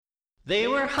They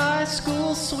were high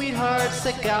school sweethearts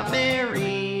that got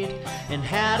married and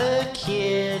had a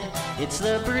kid. It's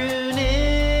the Brunigs.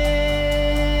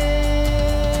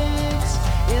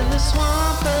 In the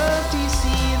swamp of DC,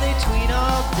 they tweet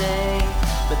all day,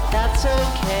 but that's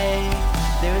okay.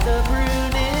 They're the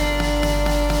Brunigs.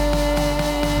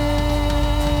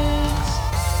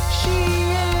 She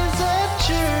is a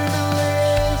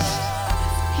journalist.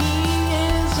 He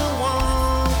is a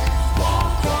wonk.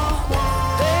 Wonk, wonk,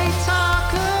 wonk. They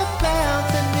talk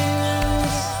about the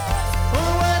news or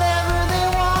whatever they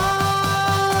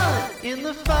want. In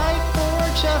the fight for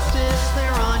justice,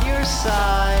 they're on your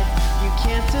side. You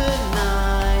can't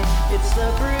deny it's the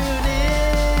Brunigs.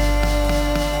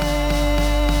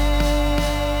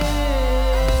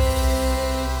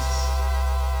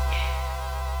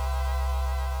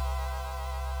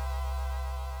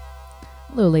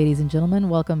 Hello, ladies and gentlemen.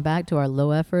 Welcome back to our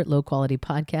low effort, low quality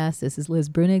podcast. This is Liz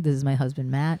Brunig. This is my husband,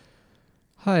 Matt.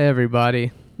 Hi,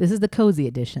 everybody. This is the cozy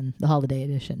edition, the holiday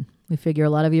edition. We figure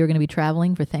a lot of you are going to be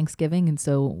traveling for Thanksgiving, and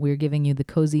so we're giving you the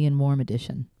cozy and warm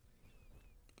edition.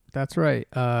 That's right.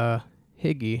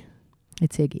 Hygge.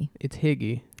 It's Hygge. It's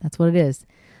Hygge. That's what it is.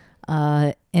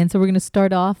 And so we're going to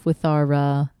start off with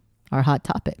our hot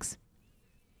topics.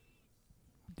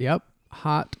 Yep.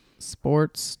 Hot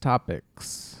sports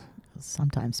topics.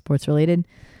 Sometimes sports related.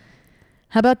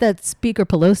 How about that Speaker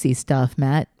Pelosi stuff,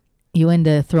 Matt? You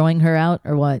into throwing her out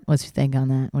or what? What's your think on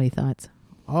that? What are your thoughts?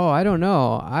 Oh, I don't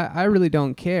know. I really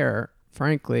don't care,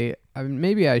 frankly. I mean,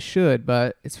 maybe I should,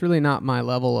 but it's really not my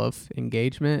level of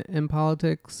engagement in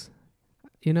politics.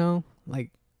 You know,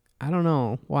 like, I don't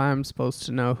know why I'm supposed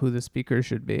to know who the speaker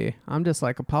should be. I'm just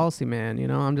like a policy man, you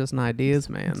know? I'm just an ideas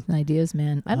man. It's an ideas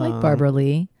man. I like Barbara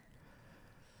Lee.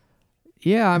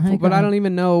 Yeah, but I don't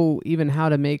even know even how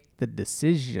to make the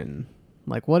decision.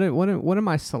 Like, what am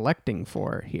I selecting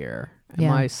for here?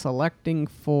 Am I selecting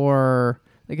for,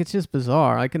 like, it's just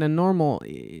bizarre. Like, in a normal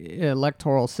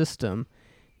electoral system,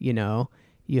 you know,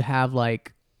 you have,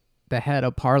 like, the head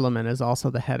of parliament is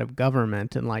also the head of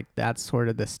government, and, like, that's sort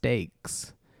of the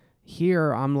stakes.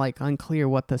 Here, I'm, like, unclear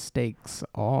what the stakes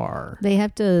are. They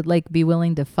have to, like, be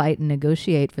willing to fight and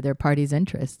negotiate for their party's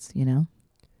interests, you know?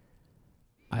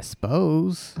 I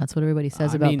suppose. That's what everybody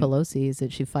says about Pelosi, is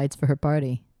that she fights for her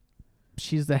party.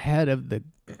 She's the head of the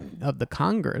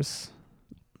Congress.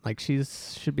 Like,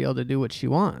 should be able to do what she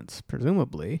wants,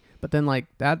 presumably. But then, like,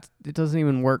 it doesn't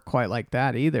even work quite like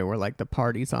that either, where, like, the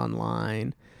party's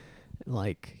online.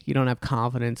 Like, you don't have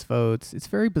confidence votes. It's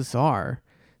very bizarre.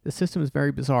 The system is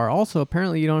very bizarre. Also,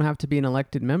 apparently, you don't have to be an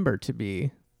elected member to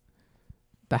be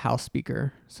the House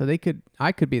Speaker. So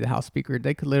I could be the House Speaker.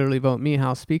 They could literally vote me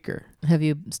House Speaker. Have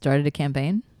you started a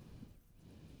campaign?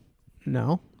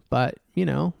 No, but, you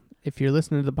know, if you're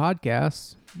listening to the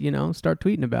podcast, you know, start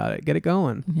tweeting about it. Get it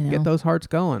going. You know, get those hearts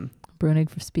going. Brunig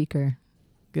for Speaker.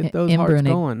 Get those hearts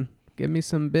going. Give me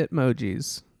some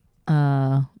Bitmojis.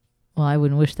 Well, I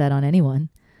wouldn't wish that on anyone.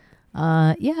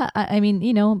 I mean,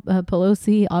 you know,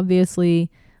 Pelosi, obviously,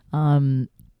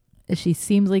 she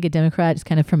seems like a Democrat, just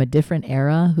kind of from a different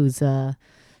era, who's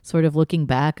sort of looking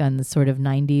back on the sort of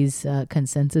 90s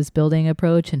consensus building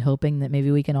approach and hoping that maybe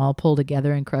we can all pull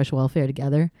together and crush welfare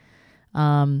together.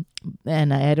 And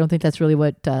I don't think that's really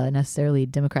what necessarily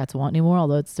Democrats want anymore,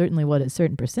 although it's certainly what a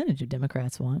certain percentage of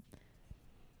Democrats want.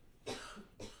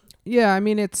 Yeah, I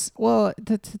mean, it's, well,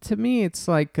 to me, it's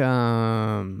like,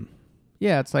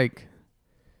 it's like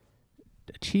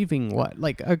achieving what?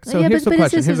 Like, so here's the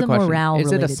question. Here's the question.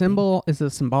 Is it a symbol? Is it a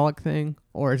symbolic thing?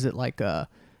 Or is it like a,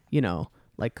 you know,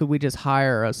 like, could we just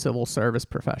hire a civil service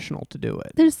professional to do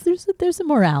it? There's a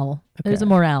morale. Okay. There's a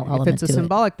morale element to it. If it's a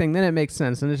symbolic thing, then it makes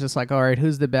sense. And it's just like, all right,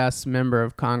 who's the best member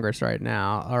of Congress right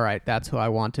now? All right, that's who I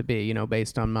want to be, you know,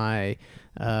 based on my,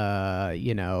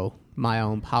 you know, my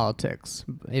own politics.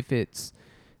 If it's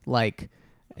like,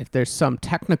 if there's some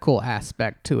technical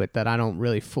aspect to it that I don't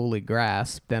really fully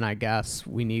grasp, then I guess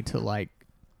we need to, like,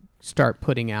 start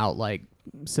putting out, like,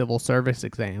 civil service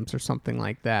exams or something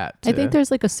like that. I think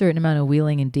there's, like, a certain amount of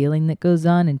wheeling and dealing that goes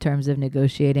on in terms of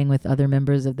negotiating with other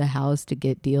members of the House to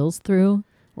get deals through.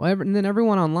 Well, and then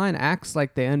everyone online acts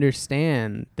like they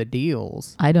understand the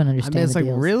deals. I don't understand it's the like,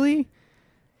 deals. Really?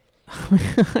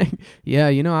 Yeah,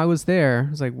 you know, I was there.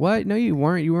 I was like, what? No, you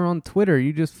weren't. You were on Twitter.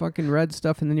 You just fucking read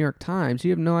stuff in the New York Times.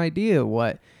 You have no idea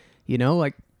what, you know,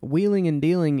 like, wheeling and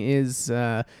dealing is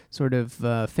sort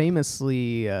of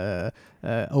famously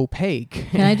opaque.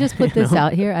 Can I just put this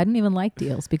out here? I didn't even like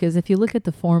deals, because if you look at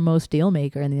the foremost deal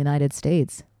maker in the United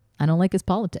States, I don't like his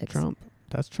politics. Trump.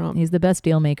 That's Trump. He's the best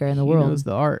deal maker in the world. He knows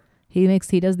the art. He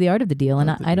does the art of the deal, and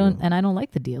I don't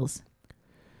like the deals.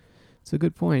 It's a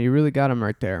good point. You really got him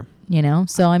right there. You know,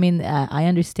 so I mean, I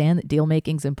understand that deal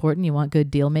making's important. You want good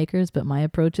deal makers, but my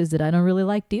approach is that I don't really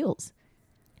like deals.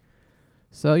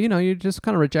 So, you're just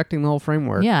kind of rejecting the whole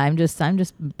framework. Yeah, I'm just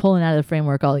pulling out of the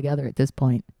framework altogether at this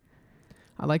point.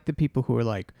 I like the people who are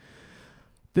like,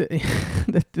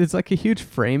 there's like a huge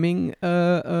framing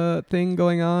thing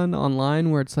going on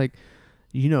online where it's like,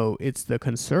 it's the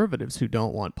conservatives who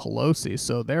don't want Pelosi,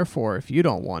 so therefore if you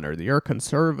don't want her, you're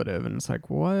conservative. And it's like,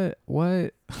 what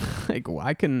like,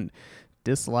 I can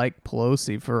dislike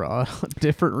Pelosi for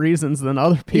different reasons than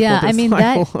other people. Yeah, I mean,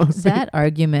 Pelosi. that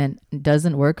argument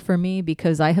doesn't work for me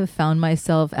because I have found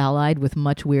myself allied with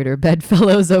much weirder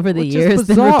bedfellows over the Which years is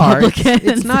than bizarre. Republicans.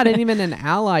 It's not even an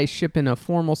allyship in a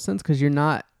formal sense because you're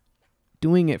not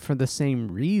doing it for the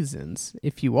same reasons.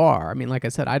 If you are, I mean, like I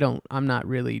said, I'm not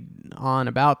really on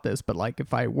about this, but like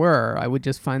if I were, I would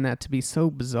just find that to be so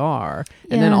bizarre.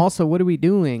 Yeah. And then also, what are we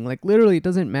doing? Like literally, it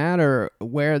doesn't matter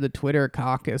where the Twitter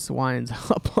caucus winds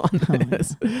up on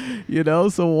this,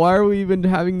 So why are we even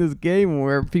having this game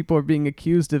where people are being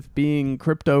accused of being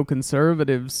crypto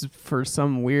conservatives for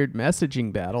some weird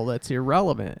messaging battle that's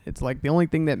irrelevant? It's like the only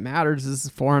thing that matters is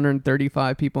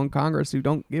 435 people in Congress who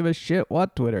don't give a shit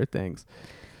what Twitter thinks.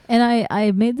 And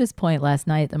I made this point last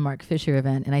night at the Mark Fisher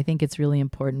event, and I think it's really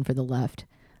important for the left.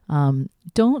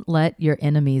 Don't let your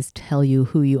enemies tell you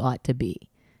who you ought to be.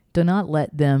 Do not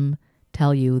let them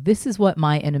tell you, this is what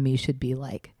my enemy should be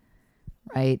like,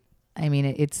 right? I mean,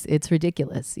 it's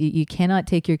ridiculous. You cannot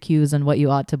take your cues on what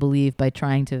you ought to believe by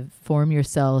trying to form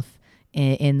yourself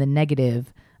in the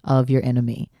negative of your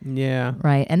enemy. Yeah.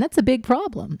 Right. And that's a big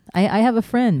problem. I have a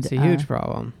friend. It's a huge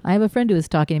problem. I have a friend who was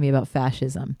talking to me about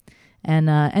fascism.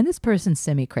 And this person's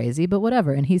semi-crazy, but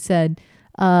whatever. And he said,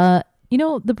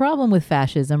 the problem with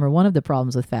fascism, or one of the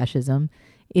problems with fascism,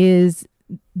 is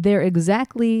they're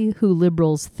exactly who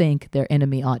liberals think their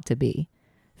enemy ought to be.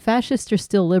 Fascists are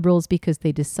still liberals because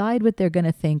they decide what they're going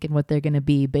to think and what they're going to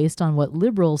be based on what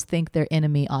liberals think their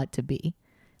enemy ought to be.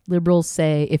 Liberals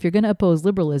say, if you're going to oppose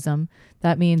liberalism,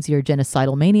 that means you're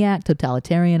genocidal maniac,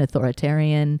 totalitarian,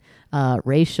 authoritarian,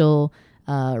 racial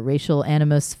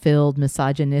animus-filled,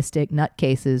 misogynistic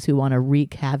nutcases who want to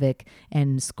wreak havoc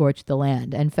and scorch the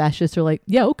land. And fascists are like,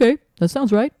 yeah, okay, that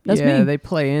sounds right. That's me. Yeah, they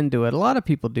play into it. A lot of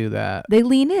people do that. They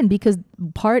lean in because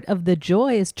part of the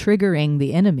joy is triggering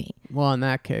the enemy. Well, in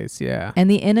that case, yeah.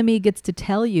 And the enemy gets to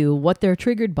tell you what they're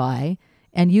triggered by,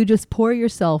 and you just pour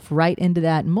yourself right into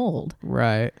that mold.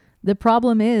 Right. The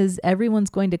problem is everyone's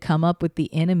going to come up with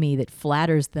the enemy that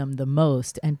flatters them the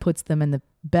most and puts them in the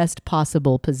best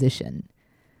possible position.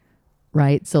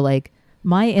 Right? So like,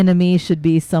 my enemy should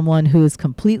be someone who is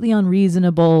completely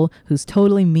unreasonable, who's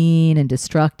totally mean and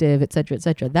destructive, et cetera, et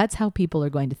cetera. That's how people are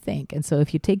going to think. And so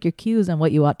if you take your cues on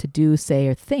what you ought to do, say,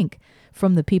 or think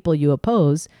from the people you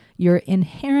oppose, you're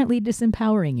inherently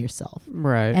disempowering yourself.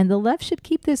 Right. And the left should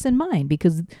keep this in mind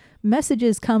because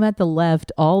messages come at the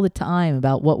left all the time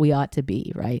about what we ought to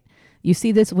be, right? You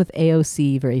see this with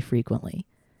AOC very frequently.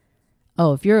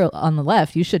 Oh, if you're on the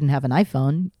left, you shouldn't have an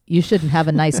iPhone. You shouldn't have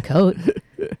a nice coat,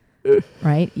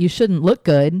 right? You shouldn't look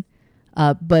good.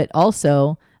 But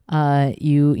also,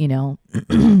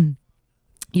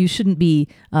 you shouldn't be,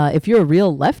 if you're a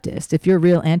real leftist, if you're a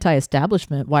real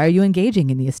anti-establishment, why are you engaging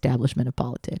in the establishment of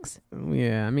politics?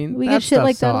 Yeah, I mean, We that get shit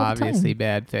like stuff's that so all the time. obviously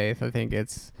bad faith. I think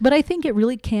it's... But I think it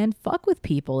really can fuck with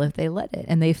people if they let it.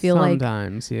 And they feel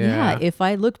sometimes, yeah, if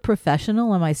I look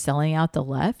professional, am I selling out the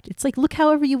left? It's like, look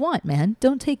however you want, man.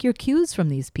 Don't take your cues from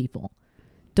these people.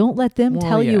 Don't let them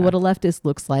tell you what a leftist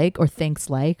looks like or thinks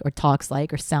like or talks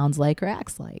like or sounds like or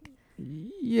acts like.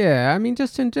 Yeah, I mean,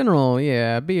 just in general,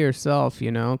 yeah, be yourself,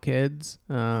 kids.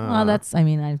 Well,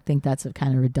 I think that's a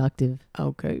kind of reductive.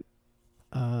 Okay.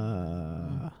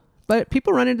 But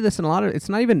people run into this in it's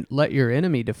not even let your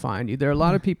enemy define you. There are a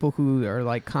lot of people who are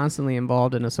like constantly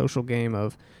involved in a social game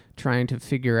of trying to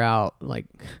figure out like,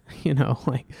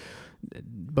 like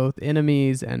both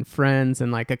enemies and friends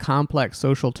and like a complex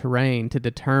social terrain to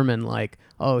determine like,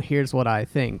 oh, here's what I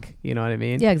think. You know what I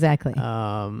mean? Yeah, exactly.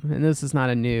 And this is not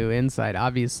a new insight,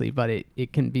 obviously, but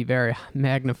it can be very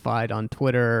magnified on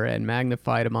Twitter and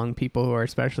magnified among people who are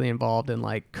especially involved in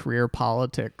like career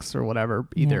politics or whatever,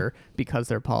 either because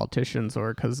they're politicians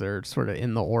or because they're sort of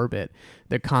in the orbit.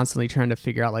 They're constantly trying to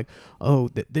figure out like, oh,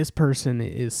 this person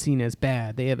is seen as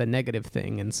bad. They have a negative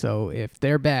thing. And so if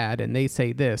they're bad and they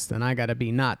say this, then I got to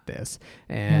be not this.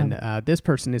 And this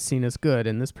person is seen as good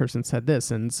and this person said this.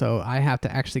 And so I have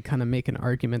to actually kind of make an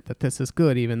argument that this is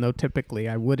good, even though typically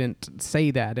I wouldn't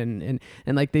say that. And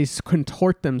like they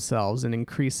contort themselves in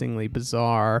increasingly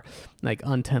bizarre, like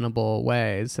untenable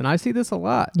ways. And I see this a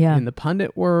lot in the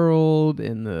pundit world,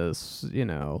 in this,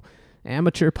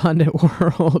 amateur pundit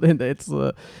world, and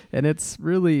it's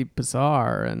really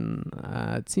bizarre, and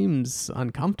it seems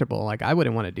uncomfortable. Like I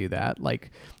wouldn't want to do that.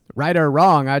 Like right or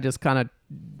wrong, I just kind of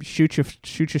shoot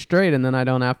you straight, and then I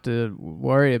don't have to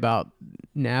worry about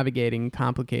navigating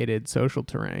complicated social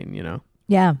terrain.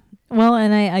 Yeah. Well,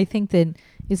 and I think that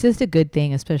it's just a good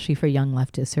thing, especially for young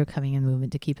leftists who are coming in the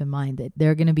movement, to keep in mind that there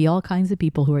are going to be all kinds of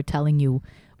people who are telling you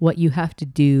what you have to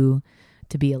do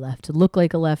to be a left, to look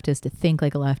like a leftist, to think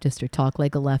like a leftist, or talk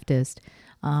like a leftist.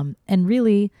 And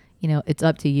really, it's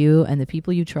up to you and the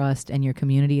people you trust and your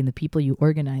community and the people you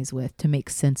organize with to make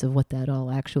sense of what that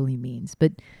all actually means.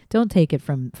 But don't take it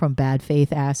from bad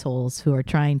faith assholes who are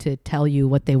trying to tell you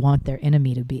what they want their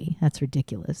enemy to be. That's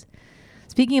ridiculous.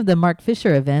 Speaking of the Mark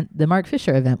Fisher event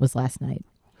was last night.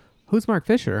 Who's Mark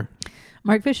Fisher?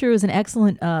 Mark Fisher was an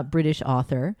excellent British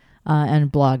author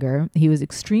and blogger. He was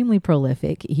extremely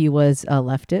prolific. He was a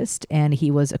leftist and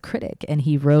he was a critic, and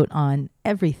he wrote on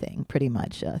everything pretty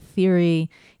much. Theory,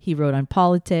 he wrote on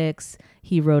politics,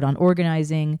 he wrote on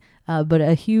organizing, but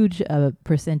a huge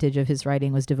percentage of his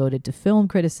writing was devoted to film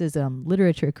criticism,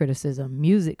 literature criticism,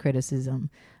 music criticism,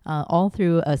 all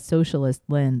through a socialist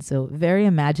lens. So very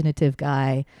imaginative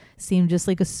guy, seemed just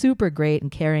like a super great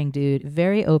and caring dude,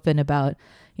 very open about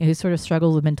who sort of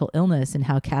struggles with mental illness and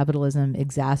how capitalism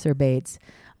exacerbates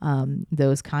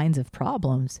those kinds of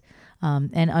problems.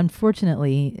 And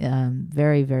unfortunately,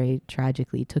 very, very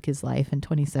tragically, took his life in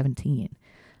 2017.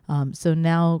 So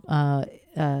now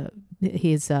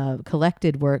his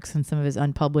collected works and some of his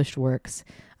unpublished works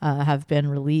have been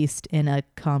released in a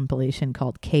compilation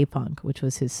called K-Punk, which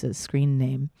was his screen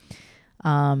name.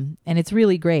 And it's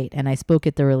really great. And I spoke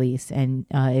at the release. And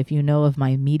if you know of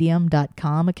my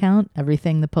medium.com account,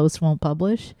 everything the Post won't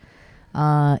publish,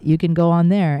 you can go on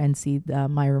there and see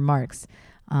my remarks.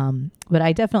 But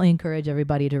I definitely encourage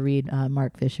everybody to read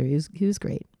Mark Fisher. He was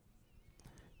great.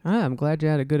 I'm glad you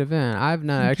had a good event. I've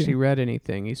not Thank actually you. read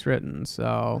anything he's written,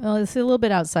 so Well, it's a little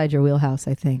bit outside your wheelhouse,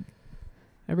 I think.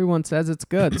 everyone says it's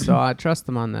good, so I trust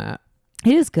them on that.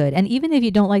 It is good. And even if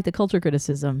you don't like the culture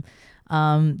criticism,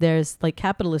 there's like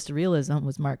Capitalist Realism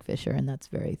was Mark Fisher, and that's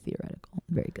very theoretical.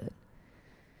 Very good.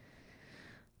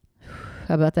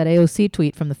 How about that AOC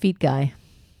tweet from the feet guy?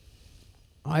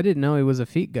 I didn't know he was a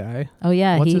feet guy. Oh,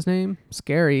 yeah. What's his name?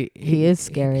 Scary. He is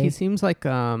scary. He seems like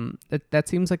that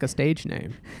seems like a stage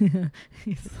name.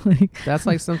 He's like, That's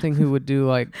like something who would do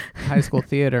like high school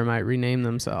theater might rename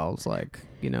themselves, like,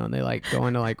 and they like go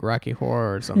into like Rocky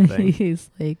Horror or something.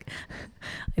 he's like,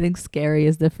 I think Scary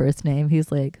is the first name.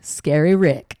 He's like Scary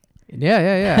Rick.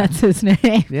 Yeah. That's his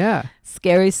name. Yeah.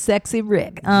 Scary Sexy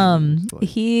Rick.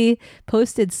 He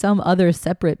posted some other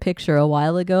separate picture a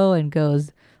while ago and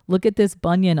goes, "Look at this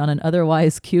bunion on an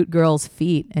otherwise cute girl's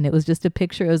feet." And it was just a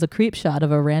picture. It was a creep shot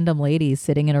of a random lady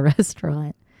sitting in a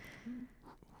restaurant.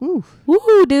 Woo.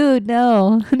 Woo, dude.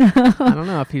 No. I don't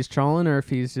know if he's trolling or if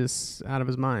he's just out of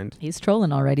his mind. He's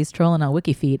trolling already. He's trolling on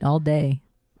Wiki Feet all day,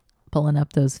 pulling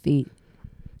up those feet.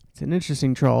 It's an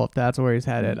interesting troll if that's where he's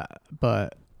headed,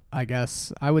 but I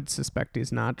guess I would suspect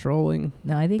he's not trolling.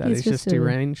 No, I think That he's just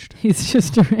deranged. He's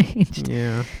just deranged.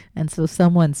 Yeah. And so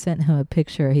someone sent him a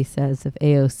picture, he says, of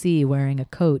AOC wearing a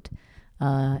coat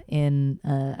in,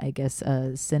 I guess,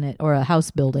 a Senate or a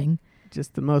House building.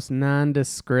 Just the most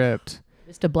nondescript.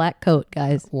 Just a black coat,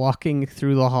 guys. Walking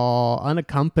through the hall,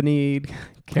 unaccompanied,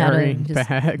 carrying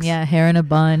bags. Yeah, hair in a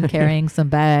bun, carrying some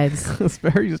bags. It's a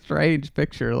very strange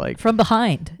picture. Like From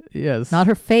behind. Yes. Not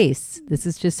her face. This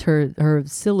is just her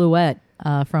silhouette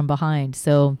from behind.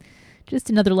 So just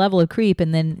another level of creep.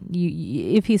 And then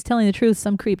if he's telling the truth,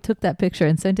 some creep took that picture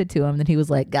and sent it to him. Then he was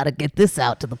like, gotta get this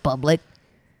out to the public.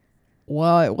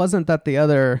 Well, it wasn't that the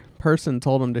other person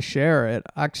told him to share it.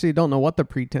 I actually don't know what the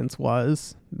pretense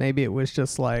was. Maybe it was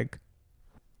just like,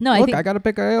 no, look, I think I got to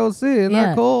pick AOC. Isn't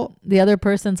that cool? The other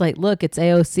person's like, look, it's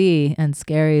AOC, and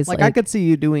Scary's like I could see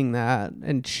you doing that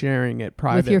and sharing it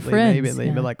privately. with your friends. Maybe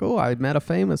they'd be like, oh, I met a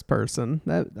famous person.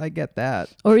 That I get that.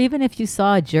 Or even if you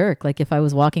saw a jerk, like if I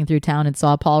was walking through town and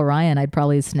saw Paul Ryan, I'd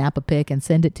probably snap a pic and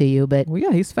send it to you. But Well,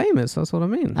 yeah, he's famous. That's what I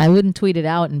mean. I wouldn't tweet it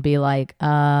out and be like,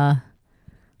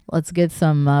 let's get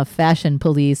some fashion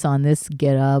police on this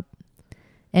get up.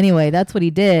 Anyway, that's what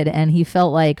he did. And he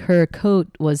felt like her coat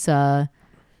was, the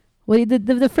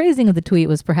phrasing of the tweet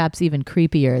was perhaps even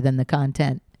creepier than the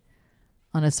content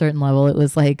on a certain level. It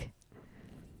was like,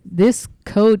 this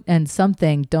coat and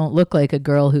something don't look like a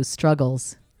girl who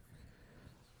struggles.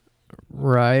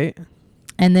 Right.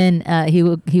 And then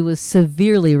he was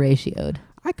severely ratioed.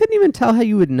 I couldn't even tell how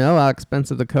you would know how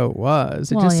expensive the coat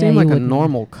was. It Well, just yeah, seemed like you a wouldn't.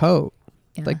 normal coat.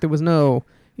 Yeah. Like there was no,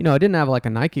 it didn't have like a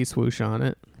Nike swoosh on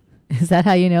it. Is that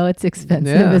how you know it's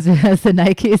expensive? Yeah. Is it has the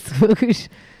Nike swoosh?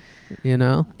 You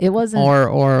know, It wasn't.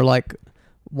 or like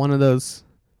one of those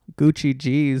Gucci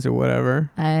G's or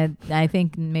whatever, I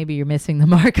think maybe you're missing the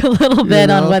mark a little You bit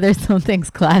on know? whether something's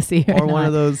classy or or one not.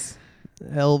 of those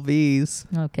LVs.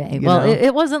 Okay. you Well, know?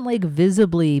 it wasn't like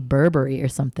visibly Burberry or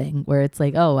something where it's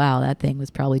like, oh wow, that thing was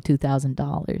probably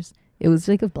 $2,000. It was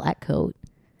like a black coat.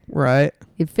 Right.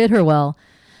 It fit her well.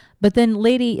 But then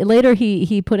later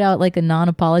he put out like a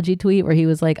non-apology tweet where he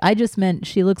was like, I just meant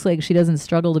she looks like she doesn't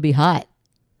struggle to be hot.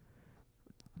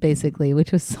 Basically,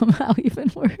 which was somehow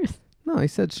even worse. No, he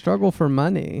said struggle for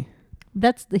money.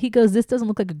 He goes, this doesn't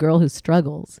look like a girl who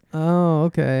struggles. Oh,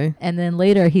 okay. And then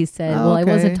later he said, Oh, well, I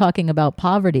wasn't okay. talking about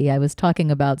poverty. I was talking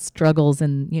about struggles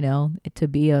and, to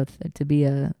be a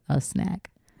snack.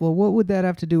 Well, what would that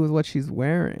have to do with what she's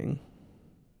wearing?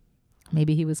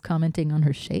 Maybe he was commenting on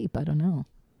her shape. I don't know.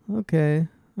 Okay.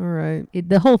 All right.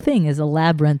 The whole thing is a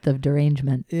labyrinth of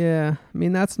derangement. Yeah. I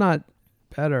mean, that's not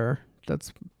better.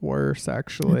 That's worse,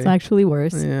 actually. It's actually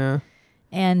worse. Yeah.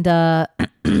 And let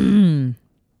me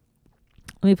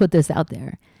put this out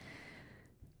there.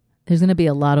 There's going to be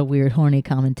a lot of weird, horny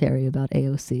commentary about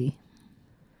AOC.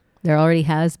 There already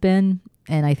has been,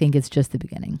 and I think it's just the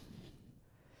beginning.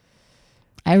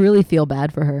 I really feel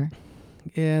bad for her.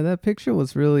 Yeah, that picture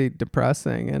was really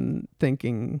depressing and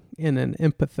thinking in an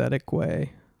empathetic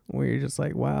way where you're just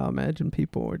like, wow, imagine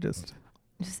people were just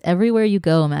everywhere you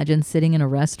go, imagine sitting in a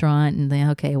restaurant and then,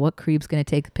 okay, what creep's going to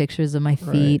take pictures of my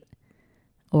feet?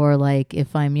 Or like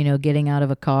if I'm, getting out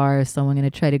of a car, is someone going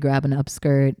to try to grab an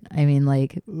upskirt? I mean,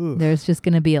 like oof. there's just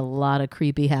going to be a lot of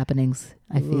creepy happenings,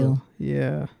 I feel. Ooh,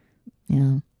 yeah.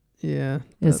 Yeah. Yeah.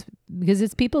 Because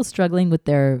it's people struggling with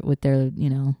their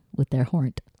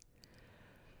hornt.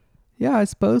 Yeah, I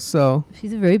suppose so.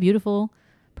 She's a very beautiful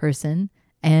person.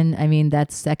 And I mean,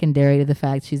 that's secondary to the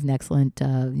fact she's an excellent,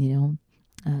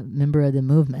 member of the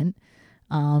movement.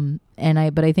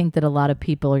 But I think that a lot of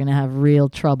people are going to have real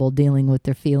trouble dealing with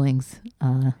their feelings.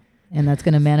 And that's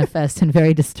going to manifest in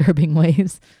very disturbing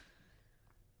ways.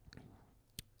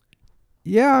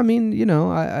 Yeah, I mean,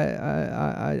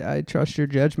 I trust your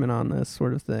judgment on this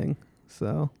sort of thing.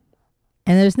 So.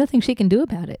 And there's nothing she can do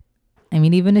about it. I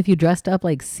mean, even if you dressed up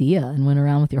like Sia and went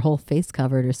around with your whole face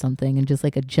covered or something and just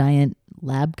like a giant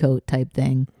lab coat type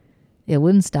thing, it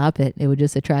wouldn't stop it. It would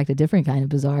just attract a different kind of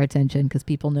bizarre attention because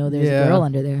people know there's a girl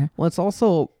under there. Well, it's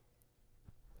also,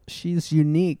 she's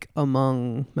unique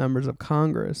among members of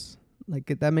Congress. Like,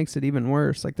 that makes it even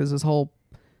worse. Like, there's this whole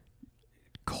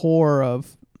core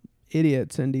of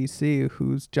idiots in D.C.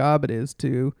 whose job it is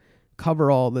to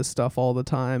cover all this stuff all the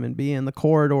time and be in the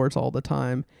corridors all the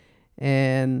time.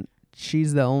 And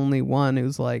she's the only one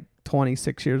who's like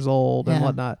 26 years old and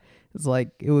whatnot. It's like,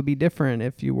 it would be different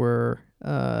if you were,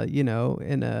 in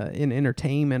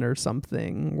entertainment or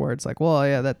something where it's like, well,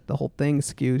 yeah, that the whole thing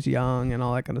skews young and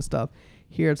all that kind of stuff.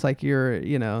 Here, it's like you're a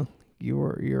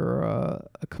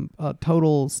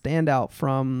total standout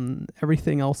from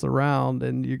everything else around,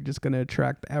 and you're just going to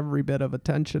attract every bit of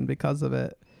attention because of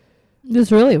it.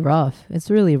 It's really rough. It's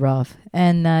really rough.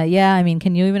 And I mean,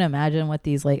 can you even imagine what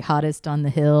these like hottest on the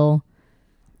hill?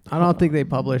 I don't think they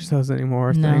publish those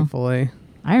anymore, No. thankfully.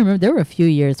 I remember there were a few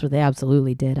years where they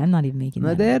absolutely did. I'm not even making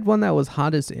that They up. had one that was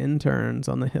hottest interns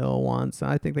on the hill once.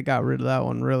 I think they got rid of that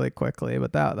one really quickly,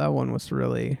 but that one was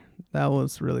really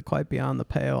quite beyond the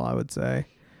pale, I would say.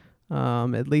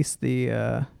 At least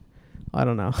I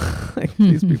don't know, like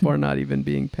these people are not even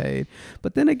being paid.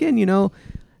 But then again,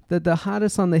 the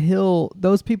hottest on the hill,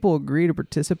 those people agree to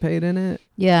participate in it.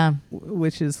 Yeah.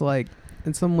 Which is like,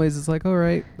 in some ways it's like, all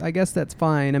right, I guess that's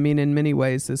fine. I mean, in many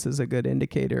ways, this is a good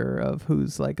indicator of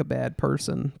who's like a bad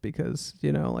person because,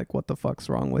 like what the fuck's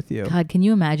wrong with you? God, can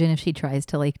you imagine if she tries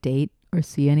to like date or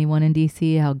see anyone in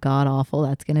DC, how god awful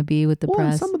that's going to be with the In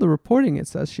press? some of the reporting, it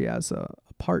says she has a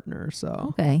partner,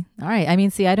 so. Okay. All right. I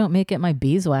mean, see, I don't make it my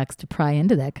beeswax to pry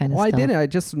into that kind of stuff. I didn't. I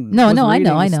just was I know.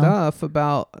 reading stuff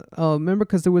about. Oh, remember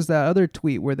because there was that other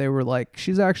tweet where they were like,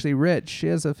 "She's actually rich. She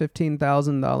has a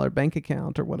 $15,000 bank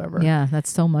account or whatever." Yeah,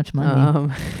 that's so much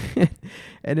money.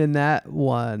 And in that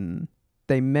one,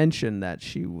 they mentioned that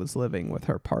she was living with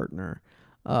her partner.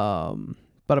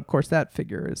 But of course, that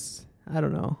figure is, I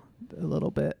don't know, a little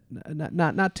bit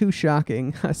not too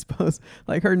shocking, I suppose.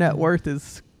 Like her net worth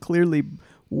is clearly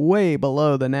way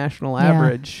below the national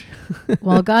average.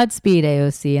 Well, Godspeed,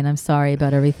 AOC, and I'm sorry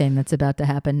about everything that's about to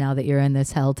happen now that you're in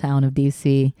this hell town of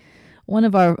DC. One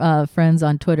of our friends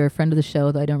on Twitter, friend of the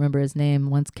show, though I don't remember his name,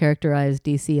 once characterized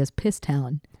DC as Piss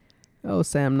Town. Oh,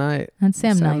 Sam Knight. And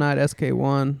Sam Knight,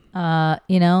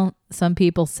 SK1. Some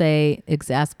people say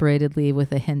exasperatedly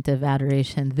with a hint of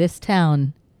adoration, this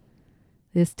town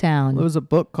This town. There was a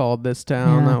book called This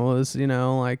Town Yeah. that was,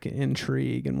 like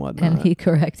intrigue and whatnot. And he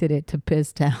corrected it to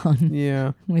Piss Town,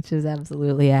 Yeah. which is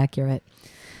absolutely accurate.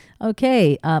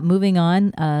 Okay, moving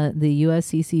on. The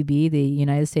USCCB, the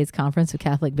United States Conference of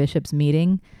Catholic Bishops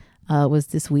meeting, was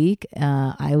this week.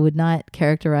 I would not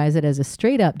characterize it as a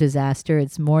straight up disaster.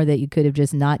 It's more that you could have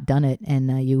just not done it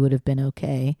and you would have been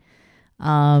okay.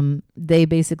 They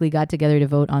basically got together to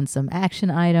vote on some action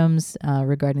items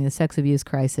regarding the sex abuse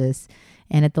crisis.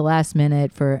 And at the last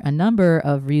minute, for a number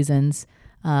of reasons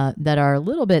that are a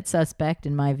little bit suspect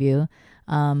in my view,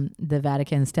 the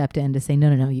Vatican stepped in to say,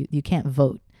 no, you can't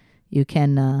vote. You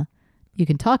can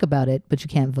talk about it, but you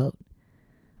can't vote.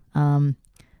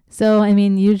 So, I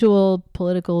mean, usual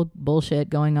political bullshit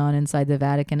going on inside the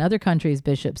Vatican. Other countries'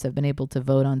 bishops have been able to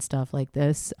vote on stuff like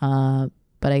this, but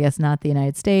I guess not the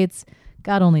United States.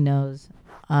 God only knows.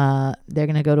 They're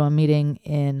going to go to a meeting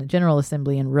in General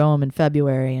Assembly in Rome in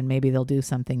February, and maybe they'll do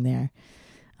something there.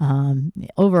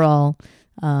 Overall,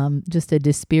 just a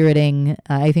dispiriting.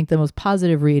 I think the most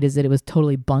positive read is that it was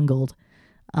totally bungled,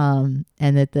 and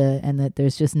that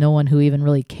there's just no one who even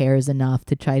really cares enough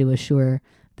to try to assure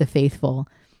the faithful.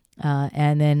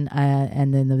 And then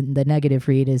the negative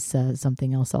read is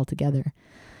something else altogether.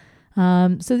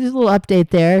 So there's a little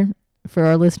update there for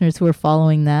our listeners who are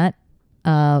following that.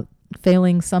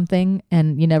 Failing something,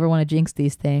 and you never want to jinx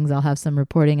these things. I'll have some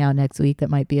reporting out next week that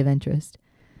might be of interest.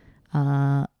 We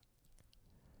have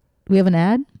an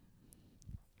ad?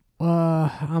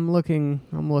 I'm looking.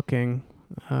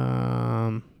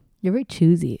 You're very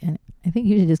choosy, and I think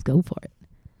you should just go for it.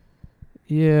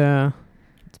 Yeah.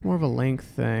 It's more of a length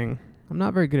thing. I'm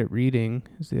not very good at reading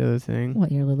is the other thing.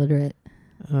 What, you're illiterate?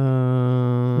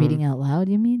 Reading out loud,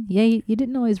 you mean? Yeah, you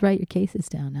didn't always write your cases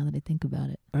down, now that I think about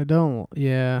it. I don't.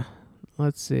 Yeah.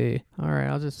 Let's see. All right,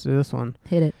 I'll just do this one.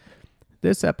 Hit it.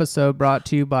 This episode brought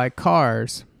to you by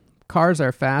Cars. Cars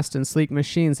are fast and sleek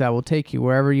machines that will take you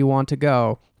wherever you want to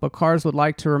go. But Cars would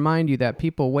like to remind you that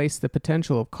people waste the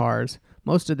potential of cars.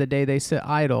 Most of the day they sit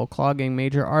idle, clogging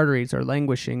major arteries or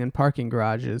languishing in parking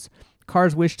garages.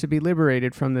 Cars wish to be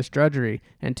liberated from this drudgery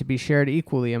and to be shared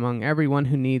equally among everyone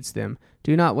who needs them.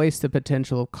 Do not waste the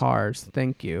potential of cars.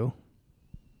 Thank you.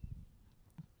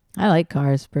 I like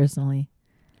cars, personally.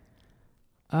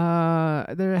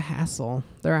 They're a hassle.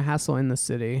 They're a hassle in the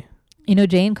city. You know,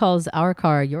 Jane calls our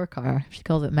car your car. She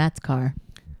calls it Matt's car.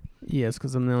 Yes,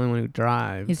 because I'm the only one who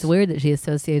drives. It's weird that she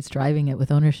associates driving it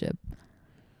with ownership.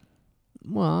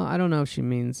 Well, I don't know if she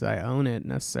means I own it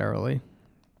necessarily.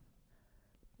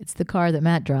 It's the car that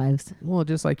Matt drives. Well,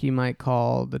 just like you might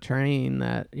call the train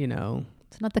that,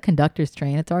 It's not the conductor's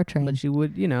train. It's our train. but you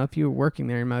would, if you were working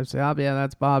there, you might say, oh, yeah,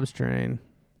 that's Bob's train.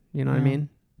 You know what I mean?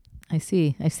 I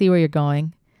see where you're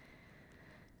going.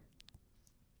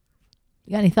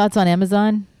 You got any thoughts on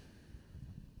Amazon?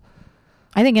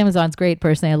 I think Amazon's great,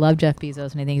 personally. I love Jeff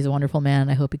Bezos, and I think he's a wonderful man,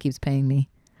 and I hope he keeps paying me.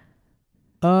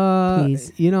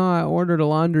 Please. I ordered a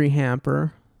laundry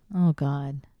hamper. Oh,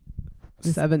 God.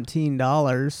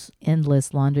 $17.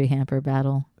 Endless laundry hamper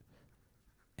battle.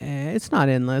 It's not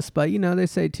endless, but, they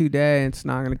say 2 days. It's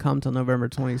not going to come till November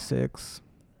 26th.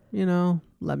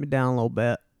 Let me down a little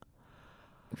bit.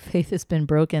 Faith has been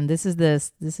broken. This is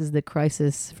the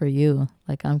crisis for you.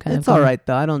 Like, I'm kind of. It's all right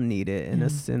though. I don't need it in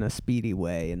a speedy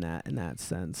way in that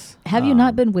sense. Have you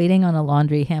not been waiting on a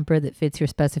laundry hamper that fits your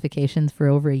specifications for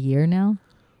over a year now?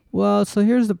 Well, so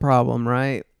here's the problem,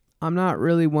 right? I'm not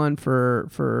really one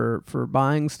for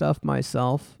buying stuff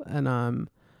myself, and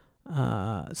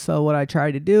so what I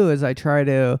try to do is I try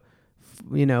to,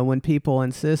 when people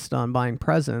insist on buying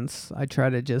presents, I try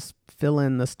to just fill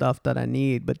in the stuff that I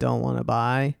need but don't want to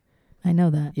buy. I know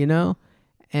that.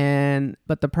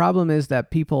 But the problem is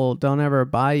that people don't ever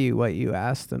buy you what you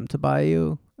ask them to buy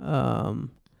you.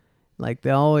 Like they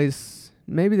always,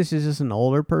 maybe this is just an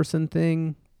older person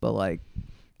thing, but like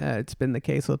it's been the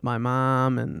case with my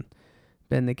mom and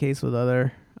been the case with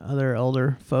other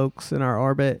older folks in our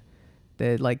orbit.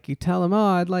 They like, you tell them,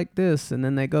 oh, I'd like this, and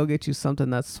then they go get you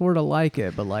something that's sort of like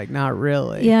it, but like not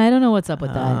really. Yeah, I don't know what's up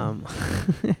with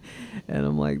that. And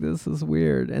I'm like, this is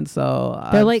weird. And so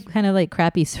they're like kind of like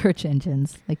crappy search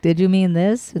engines. Like, did you mean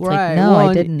this? It's right. like, no, well,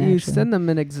 I didn't. You actually. send them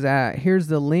an exact. Here's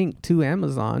the link to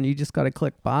Amazon. You just got to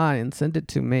click buy and send it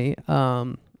to me.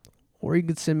 Or you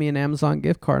could send me an Amazon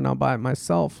gift card and I'll buy it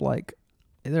myself. Like,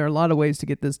 there are a lot of ways to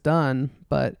get this done,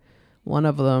 but one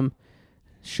of them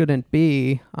shouldn't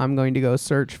be, I'm going to go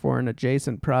search for an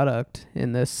adjacent product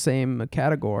in this same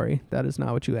category. That is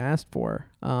not what you asked for.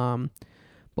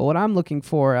 But what I'm looking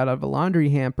for out of a laundry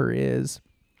hamper is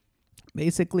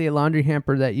basically a laundry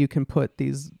hamper that you can put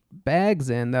these bags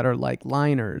in that are like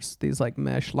liners, these like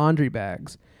mesh laundry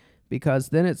bags. because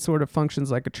then it sort of functions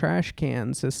like a trash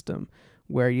can system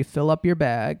where you fill up your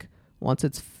bag. Once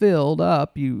it's filled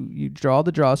up, you draw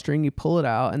the drawstring, you pull it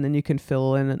out, and then you can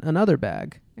fill in another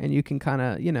bag. And you can kind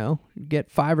of, get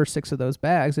 5 or 6 of those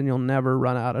bags, and you'll never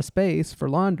run out of space for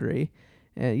laundry.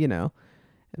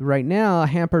 Right now,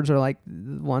 hampers are like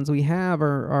the ones we have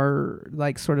are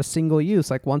like sort of single use.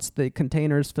 Like once the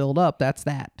container's filled up, that's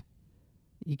that.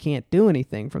 You can't do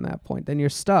anything from that point. Then you're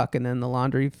stuck, and then the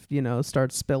laundry,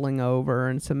 starts spilling over,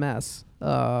 and it's a mess.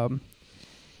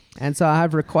 And so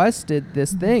I've requested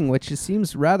this thing, which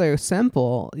seems rather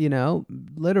simple,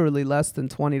 literally less than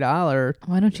 $20.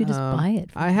 Why don't you just buy it?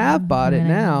 I have bought it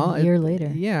now. A year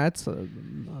later. Yeah, it's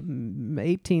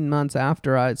 18 months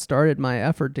after I started my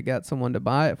effort to get someone to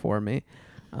buy it for me.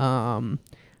 I've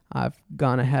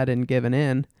gone ahead and given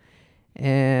in.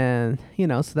 And,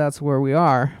 so that's where we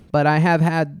are. But I have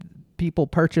had people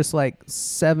purchase like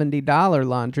 $70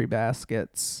 laundry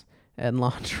baskets and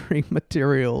laundry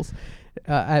materials.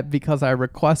 Because I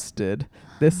requested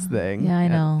this thing. Yeah, I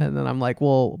know. And then I'm like,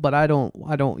 well, but you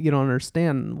don't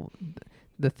understand.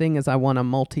 The thing is I want a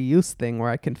multi-use thing where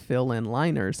I can fill in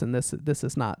liners, and this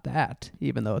is not that.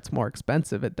 Even though it's more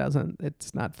expensive,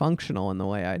 it's not functional in the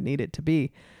way I need it to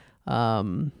be.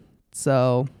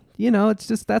 So, it's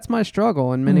just, that's my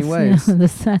struggle in many ways.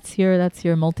 That's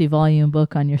your multi-volume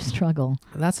book on your struggle.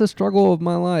 That's a struggle of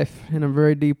my life in a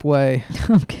very deep way.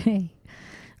 Okay.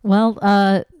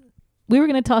 Well, we were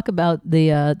going to talk about the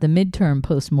midterm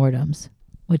postmortems,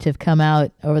 which have come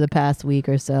out over the past week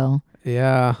or so.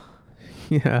 Yeah.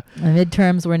 Yeah. The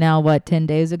midterms were now, 10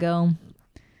 days ago?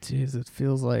 Jeez, it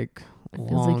feels like it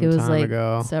was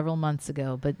ago. Several months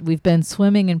ago. But we've been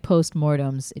swimming in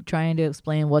postmortems, trying to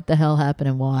explain what the hell happened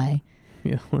and why.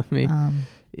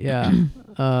 Yeah,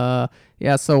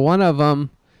 yeah. So one of them,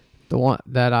 the one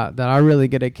that I really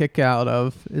get a kick out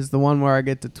of, is the one where I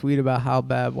get to tweet about how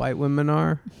bad white women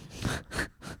are.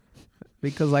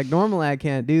 Because normally I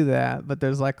can't do that, but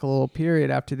there's a little period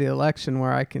after the election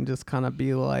where I can just kind of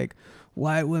be like,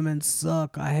 white women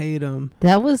suck, I hate them.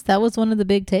 That was one of the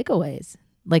big takeaways.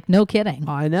 No kidding.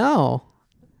 I know.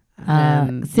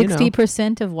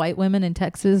 60% of white women in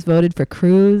Texas voted for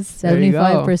Cruz.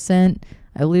 75%,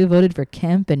 I believe, voted for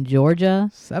Kemp in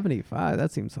Georgia. 75,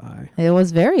 that seems high. It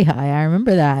was very high. I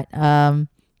remember that.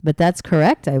 But that's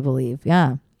correct, I believe.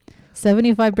 Yeah.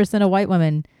 75% of white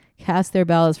women cast their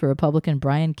ballots for Republican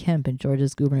Brian Kemp in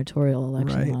Georgia's gubernatorial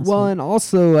election last week. And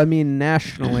also,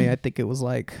 nationally, I think it was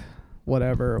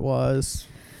whatever it was,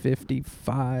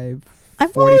 55,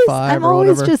 45 I'm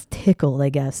always just tickled, I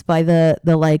guess, by the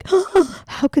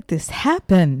how could this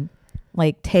happen?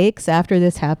 Takes after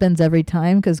this happens every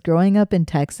time. Because growing up in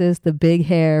Texas, the big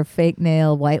hair, fake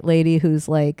nail, white lady who's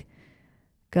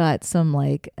got some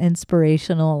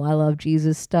inspirational I love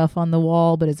Jesus stuff on the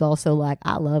wall, but it's also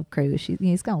I love Cruz.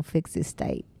 He's gonna fix this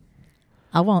state.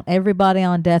 I want everybody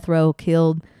on death row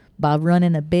killed by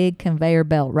running a big conveyor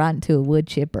belt right into a wood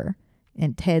chipper,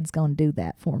 and Ted's gonna do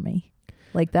that for me.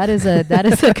 That is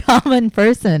a common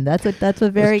person. That's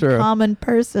a very common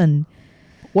person.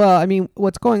 Well,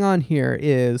 what's going on here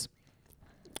is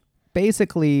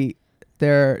basically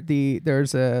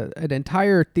there's an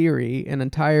entire theory,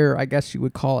 I guess you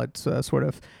would call it sort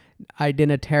of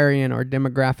identitarian or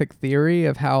demographic theory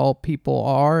of how people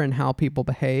are and how people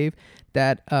behave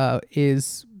that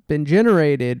is been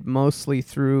generated mostly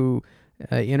through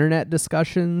internet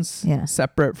discussions,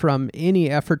 separate from any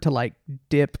effort to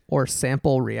dip or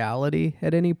sample reality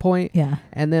at any point. Yeah.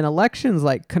 And then elections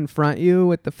confront you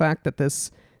with the fact that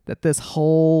this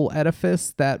whole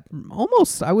edifice that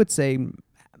almost, I would say,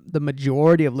 the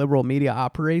majority of liberal media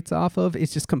operates off of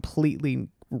is just completely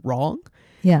wrong.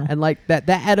 Yeah. And that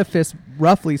edifice,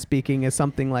 roughly speaking, is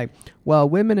something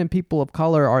women and people of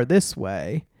color are this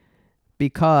way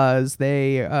because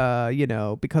they,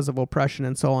 because of oppression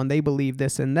and so on, they believe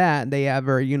this and that, and they have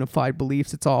very unified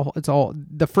beliefs. It's all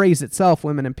the phrase itself,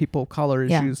 women and people of color,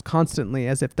 is used constantly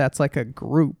as if that's a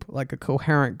group, a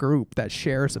coherent group that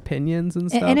shares opinions and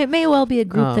stuff. And it may well be a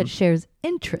group that shares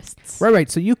interests.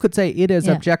 Right. So you could say it is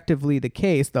objectively the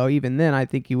case, though even then I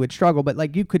think you would struggle,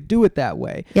 but you could do it that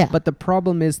way. Yeah. But the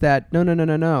problem is that no.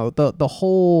 The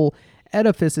whole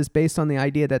edifice is based on the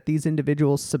idea that these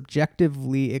individuals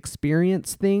subjectively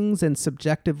experience things and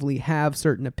subjectively have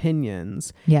certain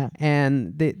opinions. Yeah.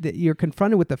 And you're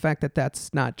confronted with the fact that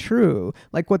that's not true.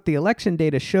 What the election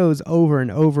data shows over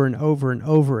and over and over and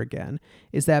over again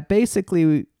is that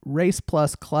basically race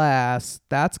plus class,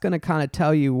 that's going to kind of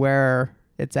tell you where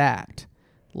it's at.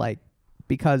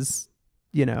 Because,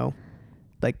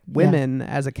 women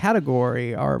as a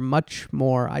category are much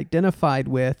more identified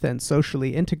with and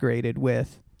socially integrated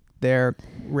with their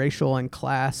racial and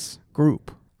class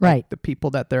group. Right. Like the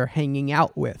people that they're hanging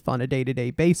out with on a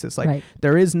day-to-day basis. Like Right.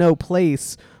 there is no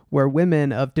place where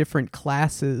women of different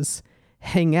classes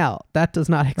hang out. That does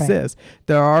not exist.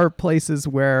 There are places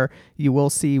where you will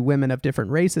see women of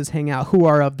different races hang out who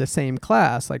are of the same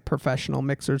class, like professional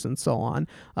mixers and so on.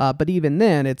 But even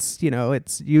then, it's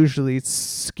usually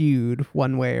skewed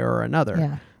one way or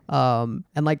another. Yeah.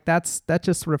 And like that's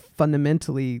just sort of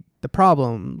fundamentally the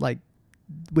problem, like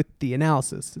with the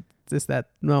analysis. It's that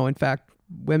no, in fact,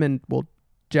 women will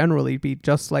generally be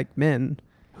just like men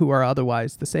who are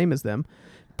otherwise the same as them,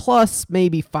 plus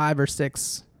maybe 5 or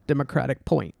 6 democratic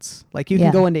points. Like you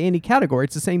can go into any category.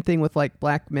 It's the same thing with like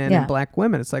black men and black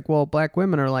women. It's like, well, black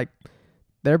women are like,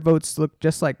 their votes look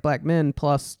just like black men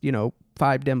plus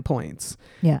 5 dim points.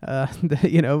 Yeah.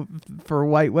 For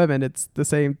white women it's the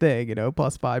same thing,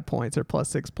 plus 5 points or plus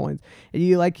 6 points. And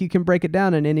you can break it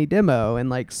down in any demo, and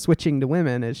like switching to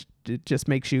women it just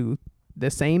makes you the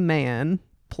same man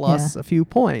plus a few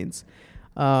points.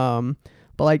 But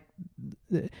like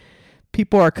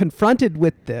people are confronted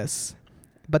with this,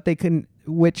 but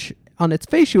which on its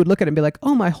face you would look at it and be like,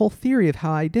 oh, my whole theory of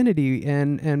how identity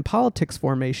and politics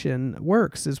formation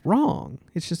works is wrong.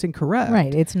 It's just incorrect.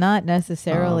 Right. It's not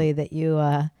necessarily that you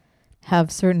have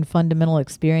certain fundamental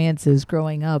experiences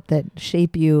growing up that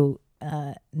shape you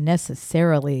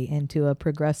necessarily into a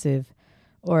progressive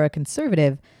or a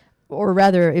conservative. Or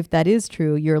rather, if that is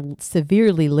true, you're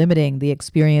severely limiting the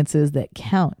experiences that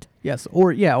count. Yes,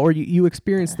 or you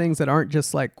experience things that aren't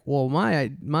just like, well,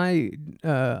 my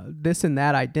this and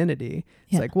that identity.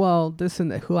 It's like, well, this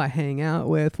and who I hang out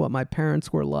with, what my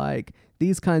parents were like,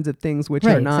 these kinds of things, which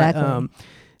are not. Exactly.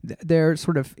 They're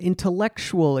sort of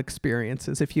intellectual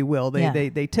experiences, if you will.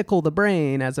 They tickle the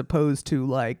brain as opposed to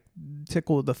like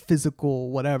tickle the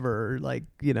physical whatever. Like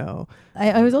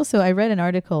I read an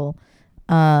article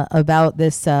about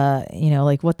this,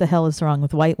 like what the hell is wrong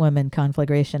with white women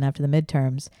conflagration after the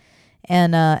midterms.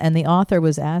 And the author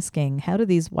was asking, how do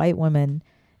these white women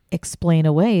explain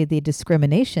away the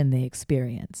discrimination they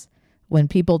experience when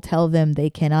people tell them they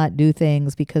cannot do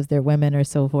things because they're women or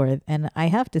so forth? And I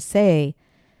have to say,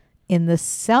 in the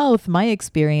South, my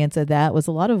experience of that was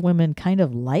a lot of women kind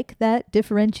of like that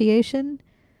differentiation.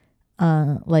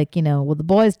 Well, the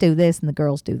boys do this and the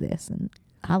girls do this. And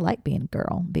I like being a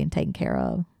girl, being taken care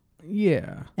of.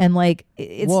 Yeah. And like,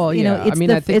 it's,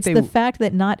 it's the fact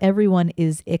that not everyone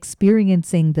is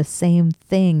experiencing the same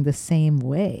thing the same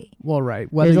way. Well,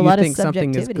 right. Whether you think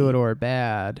something is good or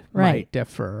bad might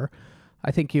differ.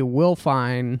 I think you will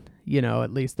find,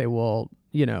 at least they will,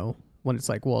 when it's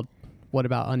like, well, what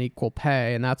about unequal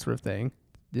pay and that sort of thing?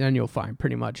 Then you'll find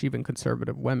pretty much even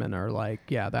conservative women are like,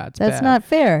 yeah, that's bad. Not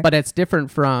fair. But it's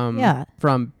different from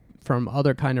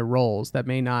other kind of roles that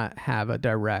may not have a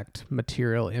direct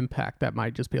material impact. That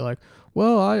might just be like,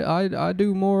 well, I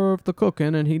do more of the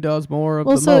cooking and he does more of the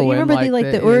mowing. So you remember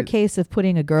the Ur case of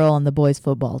putting a girl on the boys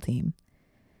football team?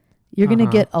 You're going to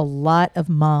get a lot of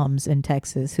moms in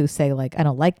Texas who say like, I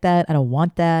don't like that. I don't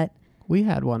want that. We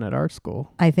had one at our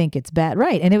school. I think it's bad.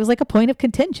 Right. And it was like a point of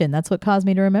contention. That's what caused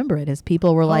me to remember it, is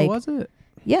people were like, was it?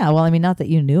 Yeah. Well, I mean, not that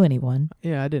you knew anyone.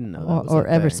 Yeah, I didn't know that or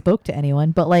ever spoke to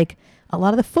anyone, but like a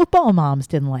lot of the football moms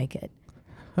didn't like it.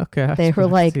 Okay. They were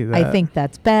like, I think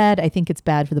that's bad. I think it's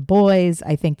bad for the boys.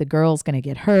 I think the girl's going to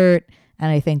get hurt.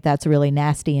 And I think that's really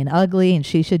nasty and ugly. And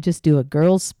she should just do a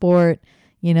girl's sport,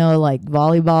 like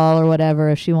volleyball or whatever,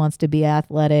 if she wants to be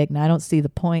athletic. And I don't see the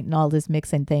point in all this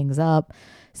mixing things up.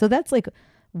 So that's like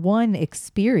one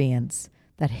experience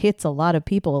that hits a lot of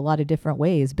people a lot of different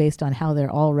ways based on how they're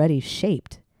already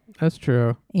shaped. That's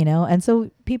true. And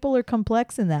so people are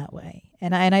complex in that way.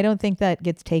 And I don't think that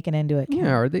gets taken into account.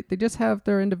 Yeah, or they just have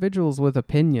their individuals with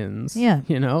opinions. Yeah.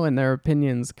 And their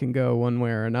opinions can go one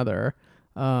way or another.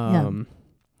 I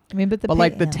mean, but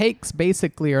the takes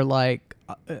basically are like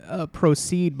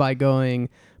proceed by going,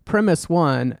 premise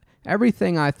 1,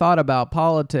 everything I thought about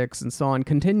politics and so on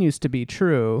continues to be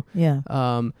true. Yeah.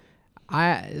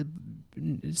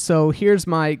 So here's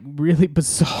my really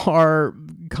bizarre,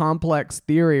 complex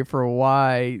theory for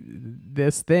why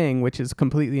this thing, which is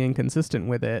completely inconsistent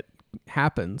with it,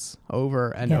 happens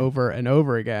over and over and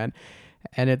over again.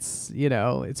 And it's,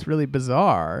 it's really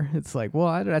bizarre. It's like, well,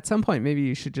 at some point, maybe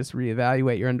you should just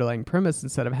reevaluate your underlying premise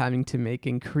instead of having to make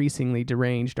increasingly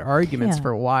deranged arguments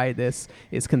for why this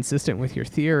is consistent with your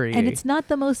theory. And it's not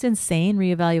the most insane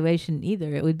reevaluation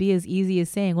either. It would be as easy as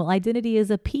saying, well, identity is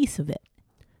a piece of it.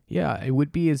 Yeah, it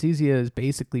would be as easy as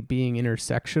basically being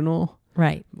intersectional.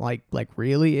 Right. Like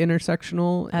really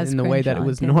intersectional as in the way that it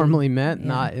was intended. normally meant,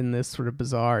 not in this sort of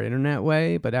bizarre internet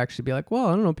way, but actually be like, well,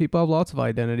 I don't know, people have lots of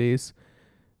identities.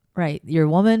 Right. You're a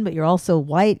woman, but you're also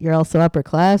white. You're also upper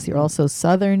class. You're also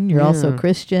Southern. You're also Yeah.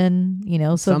 Christian. You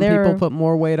know, so some there people are, put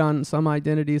more weight on some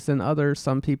identities than others.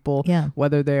 Some people, yeah.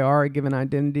 whether they are a given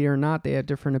identity or not, they have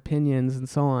different opinions and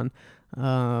so on.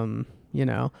 You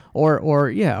know,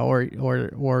 or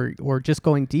just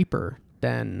going deeper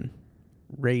than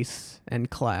race and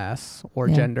class or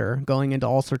Yeah. gender, going into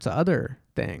all sorts of other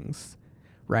things.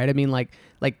 Right. I mean,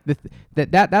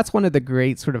 that's one of the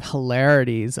great sort of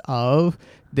hilarities of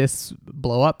this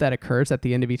blow up that occurs at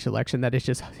the end of each election that is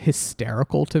just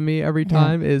hysterical to me every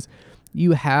time is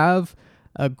you have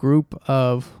a group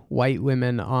of white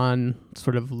women on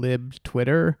sort of lib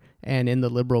Twitter and in the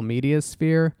liberal media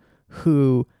sphere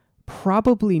who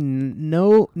probably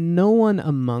no one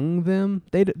among them,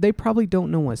 they probably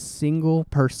don't know a single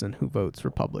person who votes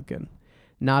Republican.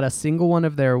 Not a single one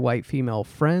of their white female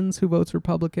friends who votes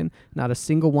Republican. Not a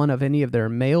single one of any of their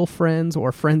male friends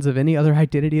or friends of any other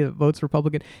identity that votes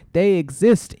Republican. They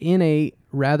exist in a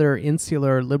rather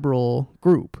insular liberal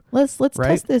group. Let's right?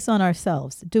 test this on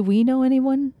ourselves. Do we know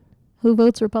anyone who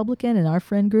votes Republican in our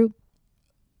friend group?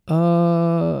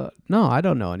 No, I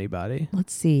don't know anybody.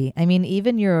 Let's see. I mean,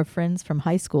 even your friends from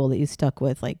high school that you stuck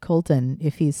with, like Colton,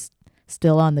 if he's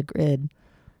still on the grid.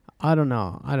 I don't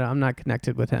know. I'm not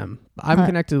connected with him. I'm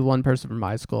connected with one person from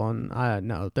high school, and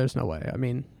no, there's no way. I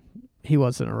mean, he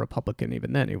wasn't a Republican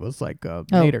even then. He was like a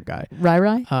Nader guy.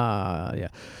 Rai? Yeah.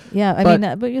 Yeah, I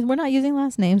mean, but we're not using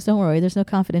last names. Don't worry. There's no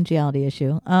confidentiality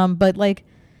issue. But like...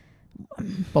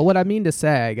 But what I mean to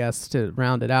say, I guess, to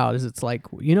round it out, is it's like,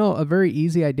 you know, a very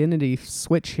easy identity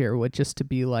switch here would just to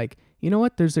be like, you know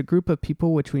what? There's a group of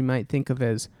people which we might think of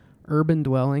as urban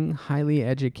dwelling, highly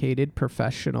educated,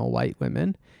 professional white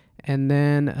women. And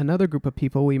then another group of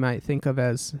people we might think of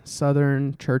as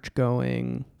Southern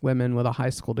church-going women with a high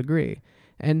school degree.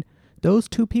 And those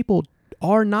two people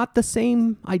are not the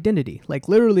same identity. Like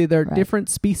literally they're different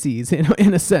species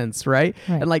in a sense, right?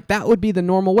 And like that would be the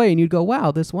normal way. And you'd go,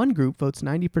 wow, this one group votes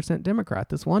 90% Democrat.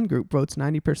 This one group votes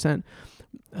 90%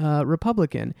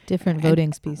 Republican. Different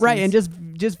voting species. Right. And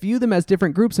just view them as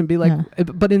different groups and be like,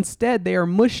 but instead they are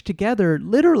mushed together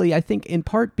literally, I think in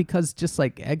part because just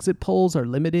like exit polls are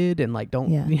limited and like don't,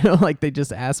 you know, like they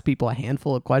just ask people a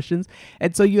handful of questions.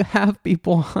 And so you have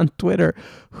people on Twitter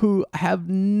who have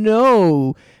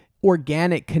no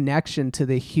organic connection to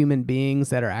the human beings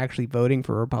that are actually voting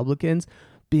for Republicans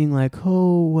being like,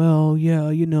 oh, well, yeah,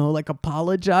 you know, like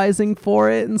apologizing for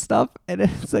it and stuff. And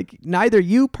it's like neither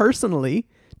you personally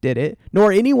did it,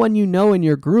 nor anyone you know in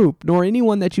your group, nor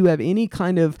anyone that you have any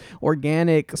kind of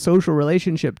organic social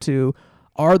relationship to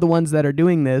are the ones that are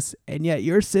doing this. And yet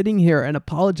you're sitting here and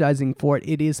apologizing for it.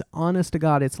 It is, honest to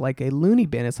God, it's like a loony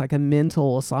bin. It's like a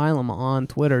mental asylum on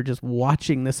Twitter, just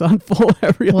watching this unfold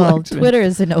every election. Twitter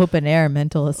is an open air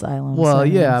mental asylum. Well, so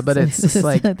yeah, but it's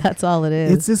like that's all it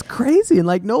is. It's just crazy, and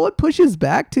like no one pushes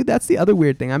back too. That's the other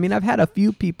weird thing. I mean, I've had a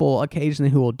few people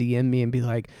occasionally who will DM me and be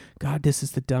like, God, this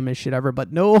is the dumbest shit ever,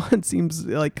 but no one seems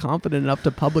like confident enough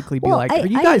to publicly be like, are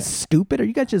you guys stupid? Are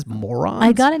you guys just morons?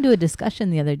 I got into a discussion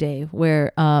the other day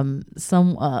where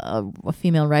a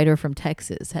female writer from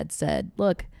Texas had said,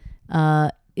 look,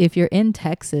 if you're in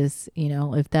Texas, you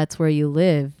know, if that's where you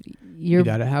live, you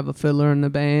got to have a fiddler in the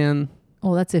band.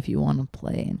 Well, that's if you want to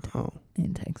play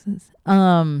in Texas.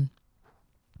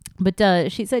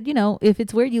 But she said, you know, if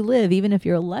it's where you live, even if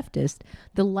you're a leftist,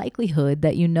 the likelihood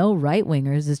that you know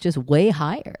right-wingers is just way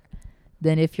higher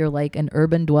than if you're like an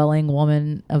urban dwelling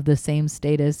woman of the same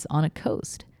status on a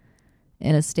coast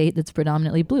in a state that's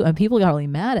predominantly blue. And people got really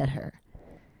mad at her.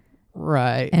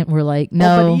 Right. And we're like, no.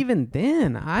 Well, but even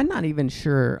then, I'm not even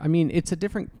sure. I mean, it's a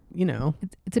different, you know.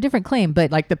 It's a different claim, but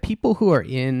like the people who are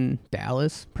in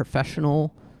Dallas,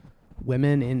 professional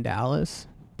women in Dallas,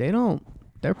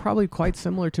 they're probably quite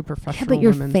similar to professional women.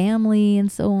 Yeah, but your family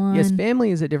and so on. Yes,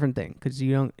 family is a different thing because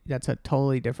that's a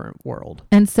totally different world.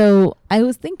 And so I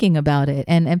was thinking about it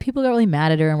and people got really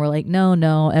mad at her and were like,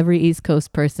 no, every East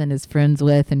Coast person is friends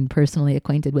with and personally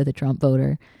acquainted with a Trump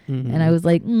voter. Mm-hmm. And I was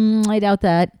like, I doubt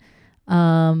that.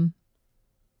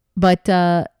 But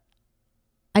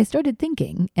I started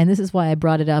thinking, and this is why I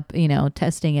brought it up, you know,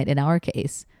 testing it in our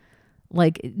case.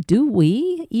 Like, do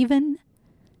we even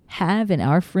have in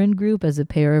our friend group as a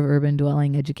pair of urban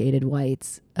dwelling educated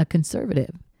whites a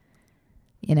conservative?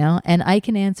 You know, and I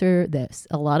can answer this.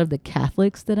 A lot of the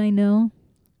Catholics that I know,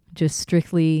 just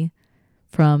strictly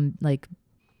from like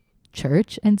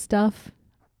church and stuff,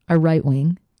 are right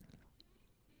wing.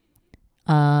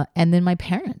 And then my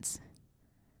parents.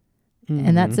 Mm-hmm.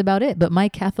 And that's about it. But my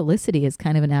Catholicity is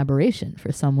kind of an aberration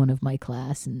for someone of my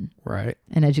class and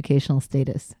educational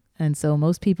status. And so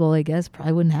most people, I guess,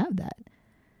 probably wouldn't have that.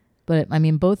 But I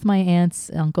mean, both my aunts,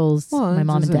 uncles, my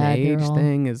mom and dad, an they're age all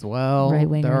thing as well.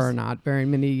 right-wingers. There are not very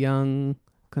many young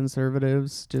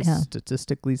conservatives, just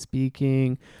statistically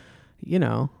speaking. You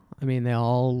know, I mean, they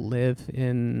all live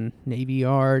in Navy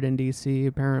Yard in D.C.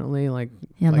 apparently, on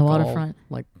the waterfront.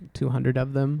 Like 200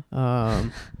 of them.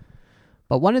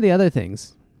 But one of the other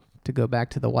things, to go back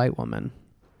to the white woman.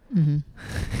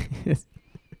 Mm-hmm.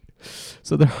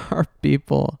 So there are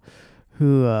people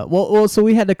who, so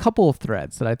we had a couple of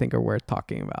threads that I think are worth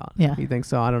talking about. Yeah. You think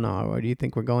so? I don't know. Or do you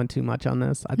think we're going too much on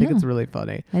this? I think No. it's really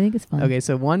funny. I think it's fun. Okay,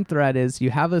 so one thread is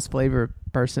you have this flavor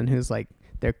person who's like,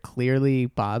 they're clearly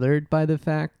bothered by the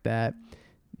fact that,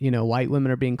 you know, white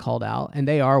women are being called out, and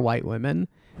they are white women.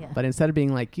 Yeah. But instead of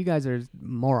being like, you guys are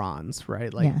morons,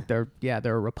 right? Like they're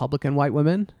Republican white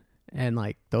women, and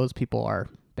like those people are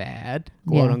bad,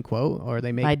 quote unquote, or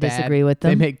they make I disagree with them.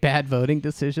 They make bad voting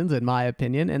decisions, in my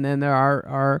opinion. And then there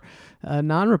are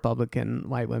non-Republican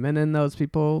white women, and those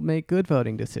people make good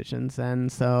voting decisions.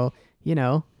 And so, you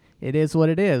know, it is what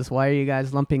it is. Why are you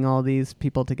guys lumping all these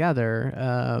people together?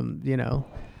 You know,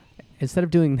 instead of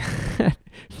doing that,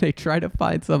 they try to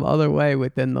find some other way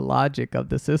within the logic of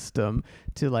the system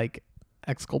to like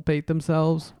exculpate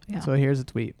themselves. Yeah. So here's a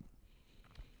tweet.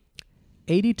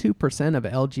 82% of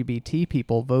LGBT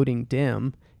people voting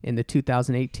Dem in the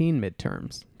 2018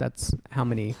 midterms. That's how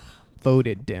many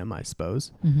voted Dem, I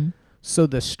suppose. Mm-hmm. So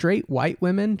the straight white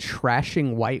women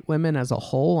trashing white women as a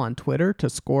whole on Twitter to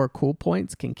score cool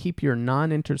points can keep your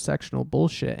non-intersectional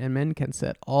bullshit, and men can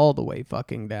sit all the way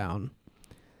fucking down.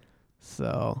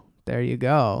 So there you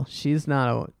go. She's not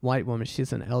a white woman.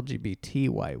 She's an LGBT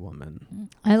white woman.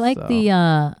 I like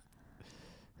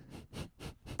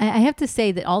I have to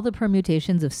say that all the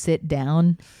permutations of sit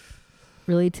down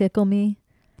really tickle me.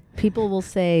 People will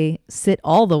say sit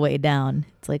all the way down.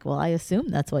 It's like, well, I assume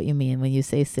that's what you mean when you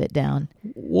say sit down.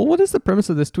 Well, what is the premise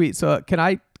of this tweet? So can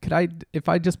I, if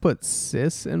I just put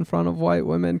cis in front of white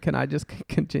women, can I just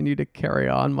continue to carry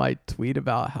on my tweet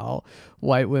about how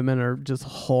white women are just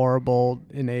horrible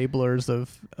enablers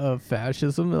of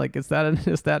fascism? Like, is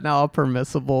that now a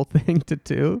permissible thing to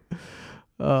do?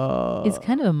 It's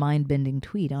kind of a mind-bending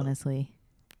tweet, honestly.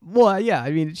 Well, yeah.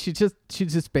 I mean, she's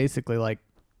just basically like,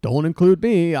 don't include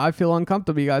me. I feel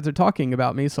uncomfortable. You guys are talking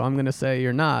about me, so I'm going to say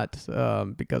you're not,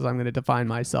 because I'm going to define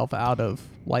myself out of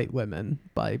white women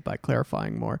by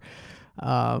clarifying more.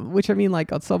 Which, I mean,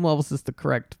 like on some levels is the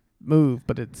correct move,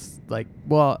 but it's like,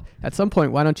 well, at some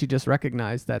point, why don't you just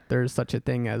recognize that there's such a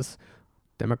thing as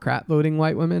Democrat voting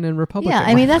white women and Republican? Yeah,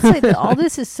 I mean, that's like all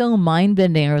this is so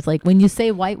mind-bending. Or it's like when you say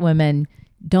white women,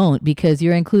 don't, because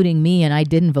you're including me and I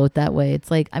didn't vote that way. It's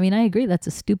like, I mean, I agree that's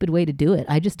a stupid way to do it.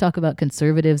 I just talk about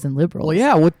conservatives and liberals. Well,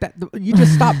 yeah, with that, you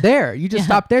just stop there. You just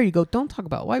stop there. You go, don't talk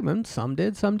about white women. Some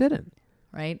did, some didn't.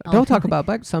 Right. Don't talk about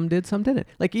black. Some did, some didn't.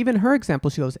 Like even her example,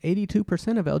 she goes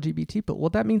 82% of LGBT people. Well,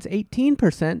 that means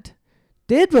 18%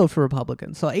 did vote for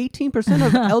Republicans. So 18%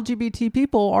 of LGBT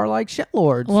people are like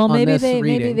shitlords. Well, maybe on this reading.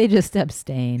 maybe they just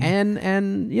abstain.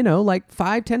 And you know, like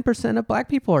 5-10% of black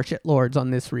people are shitlords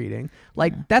on this reading.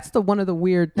 Like that's one of the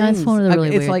weird things. That's one of the really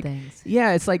it's weird like, things.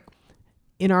 Yeah, it's like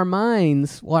in our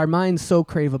minds, well, our minds so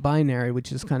crave a binary,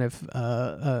 which is kind of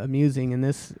amusing in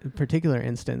this particular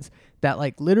instance, that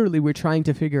like literally we're trying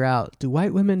to figure out, do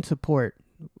white women support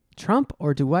Trump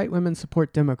or do white women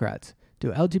support Democrats?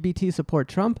 Do LGBT support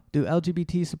Trump? Do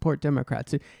LGBT support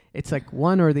Democrats? It's like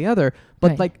one or the other.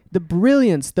 But like the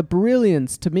brilliance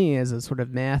to me as a sort of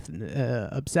math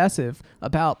obsessive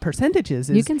about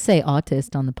percentages is... You can say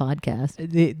autist on the podcast.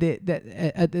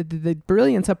 The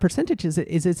brilliance of percentages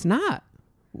is it's not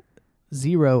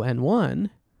 0 and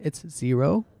 1. It's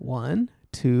 0, 1,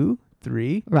 2,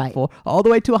 3, 4, all the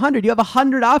way to 100. You have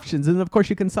 100 options, and of course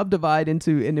you can subdivide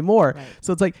into more. Right.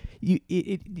 So it's like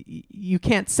you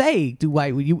can't say do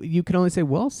white. You can only say,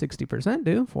 well, 60%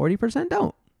 do, 40%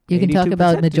 don't. You can talk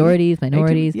about majorities,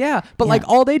 minorities. Yeah, but like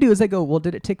all they do is they go, well,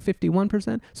 did it take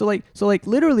 51%? So like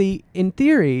literally in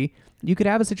theory, you could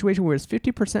have a situation where it's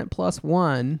 50% plus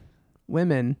 1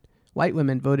 white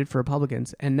women voted for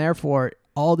Republicans, and therefore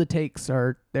all the takes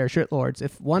are they're shitlords.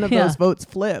 If one of those votes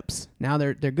flips, now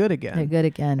they're good again. They're good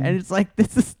again. And it's like,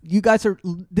 this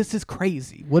is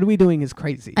crazy. What are we doing is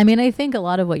crazy. I mean, I think a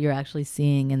lot of what you're actually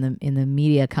seeing in the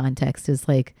media context is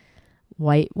like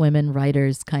white women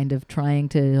writers kind of trying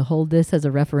to hold this as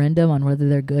a referendum on whether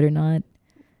they're good or not.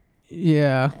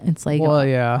 Yeah. It's like, well,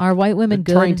 yeah. Are white women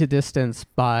good? Trying to distance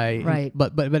by, right.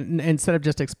 But instead of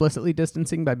just explicitly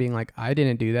distancing by being like, I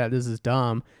didn't do that, this is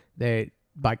dumb,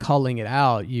 by calling it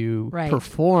out, you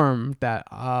perform that,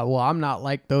 well, I'm not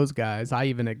like those guys. I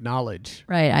even acknowledge.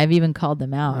 Right. I've even called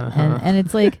them out. And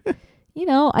it's like,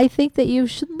 I think that you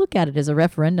should look at it as a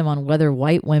referendum on whether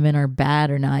white women are bad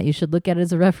or not. You should look at it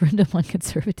as a referendum on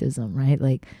conservatism, right?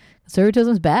 Like,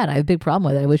 conservatism is bad. I have a big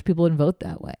problem with it. I wish people would vote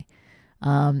that way.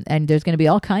 And there's going to be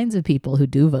all kinds of people who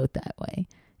do vote that way.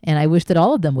 And I wish that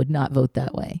all of them would not vote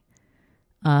that way.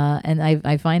 And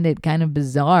I find it kind of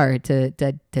bizarre to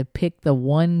pick the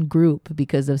one group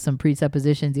because of some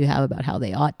presuppositions you have about how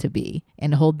they ought to be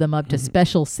and hold them up to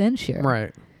special censure.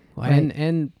 Right. Well, Right.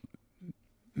 And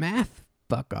math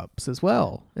fuck ups as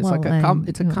well. It's Well, like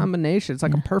it's a combination. It's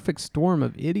like a perfect storm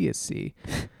of idiocy.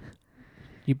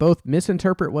 You both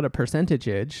misinterpret what a percentage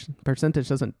is. Percentage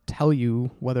doesn't tell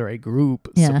you whether a group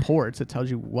supports. It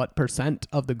tells you what percent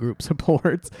of the group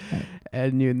supports. Right.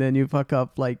 And then you fuck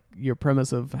up like your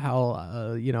premise of how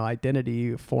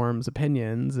identity forms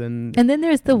opinions. And then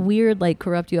there's the weird like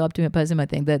corrupt you optimism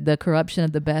thing, that the corruption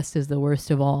of the best is the worst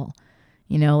of all.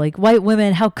 Like, white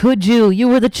women, how could you? You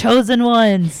were the chosen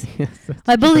ones. Yes,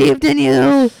 I believed in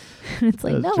you. It's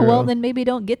like, That's no, true. well, then maybe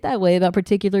don't get that way about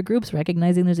particular groups,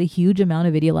 recognizing there's a huge amount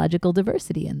of ideological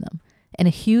diversity in them and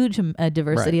a huge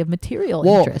diversity Right. of material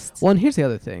Well, interests. and here's the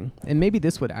other thing, and maybe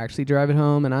this would actually drive it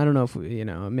home, and I don't know if,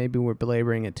 maybe we're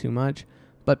belaboring it too much,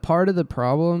 but part of the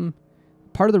problem,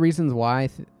 part of the reasons why,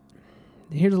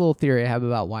 here's a little theory I have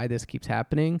about why this keeps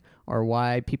happening or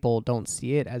why people don't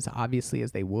see it as obviously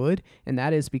as they would, and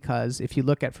that is because if you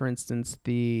look at, for instance,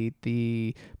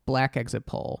 the black exit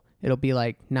poll, it'll be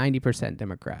like 90%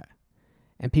 Democrat.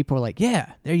 And people are like,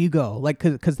 yeah, there you go. Like,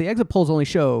 because the exit polls only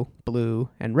show blue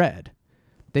and red.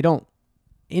 They don't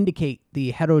indicate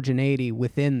the heterogeneity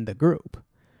within the group,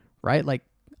 right? Like,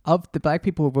 of the black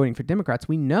people who are voting for Democrats,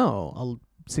 we know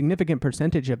a significant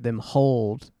percentage of them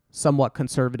hold somewhat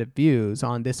conservative views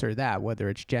on this or that, whether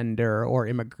it's gender or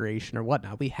immigration or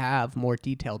whatnot. We have more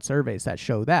detailed surveys that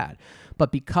show that.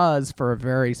 But because for a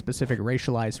very specific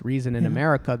racialized reason in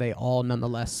America, they all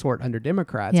nonetheless sort under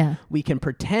Democrats, we can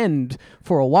pretend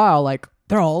for a while like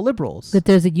they're all liberals. That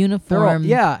there's a They're all,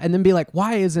 uniform. and then be like,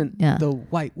 why isn't the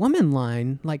white woman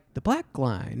line like the black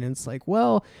line? And it's like,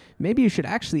 well, maybe you should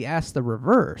actually ask the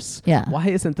reverse. Yeah. Why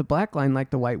isn't the black line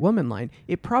like the white woman line?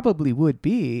 It probably would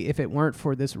be if it weren't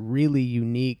for this really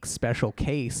unique special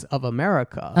case of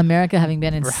America. America having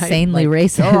been right? insanely Like,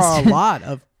 racist. There are a lot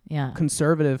of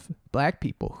conservative black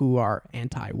people who are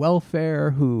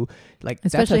anti-welfare, who like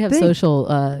especially have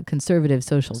conservative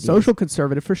social views. Social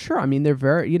conservative for sure. I mean, they're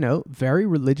very, very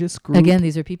religious group. Again,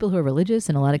 these are people who are religious,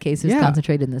 in a lot of cases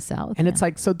concentrated in the South. And it's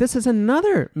like, so this is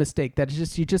another mistake that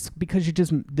is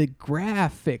the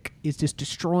graphic is just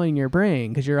destroying your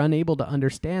brain because you're unable to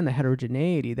understand the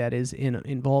heterogeneity that is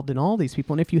involved in all these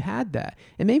people. And if you had that,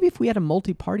 and maybe if we had a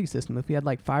multi-party system, if we had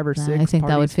like 5 or 6 I think parties,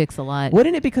 that would fix a lot.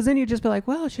 wouldn't it? Because then you'd just be like,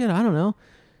 well, shit, I don't know.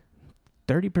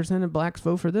 30% of blacks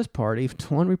vote for this party,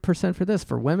 20% for this,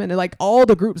 for women. And like all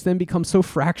the groups then become so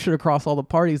fractured across all the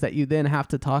parties that you then have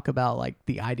to talk about like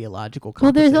the ideological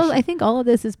composition. Well, I think all of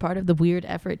this is part of the weird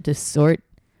effort to sort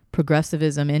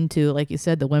progressivism into, like you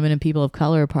said, the women and people of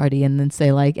color party, and then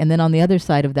say like, and then on the other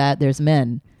side of that, there's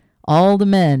men, all the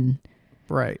men.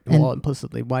 Right. And, well,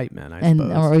 implicitly white men, I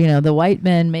suppose. Or, the white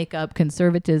men make up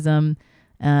conservatism.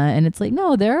 And it's like,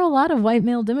 no, there are a lot of white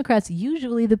male Democrats.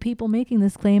 Usually the people making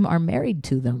this claim are married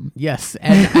to them. Yes,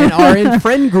 and are in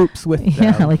friend groups with them.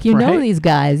 Yeah, like you know right? these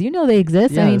guys. You know they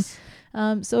exist. Yes.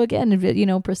 I mean, so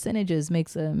again, percentages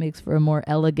makes for a more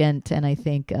elegant and I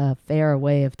think fair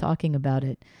way of talking about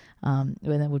it. And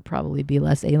that would probably be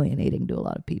less alienating to a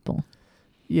lot of people.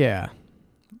 Yeah.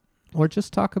 Or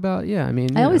just talk about, I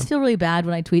mean, I always feel really bad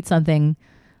when I tweet something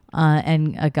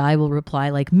and a guy will reply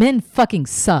like, men fucking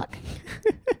suck.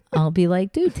 I'll be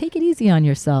like, dude, take it easy on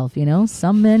yourself.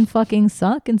 Some men fucking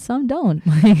suck and some don't.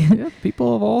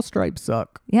 people of all stripes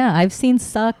suck. Yeah, I've seen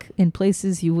suck in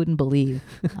places you wouldn't believe.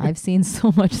 I've seen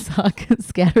so much suck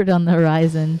scattered on the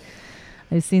horizon.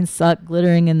 I've seen suck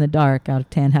glittering in the dark out of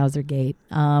Tannhauser Gate.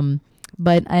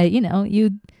 But you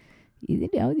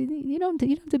don't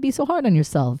have to be so hard on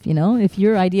yourself. If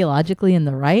you're ideologically in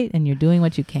the right and you're doing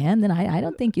what you can, then I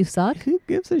don't think you suck. Who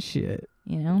gives a shit?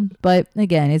 But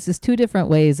again, it's just two different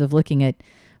ways of looking at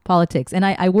politics. And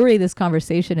I worry this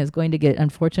conversation is going to get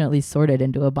unfortunately sorted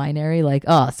into a binary like,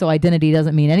 so identity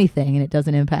doesn't mean anything and it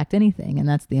doesn't impact anything. And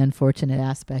that's the unfortunate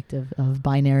aspect of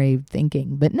binary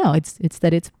thinking. But no, it's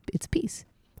peace.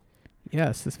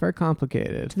 Yes, it's very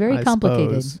complicated. It's very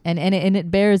complicated. Suppose. And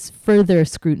it bears further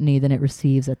scrutiny than it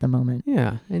receives at the moment.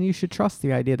 Yeah, and you should trust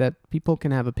the idea that people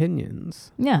can have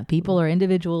opinions. Yeah, people are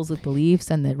individuals with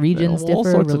beliefs and that regions all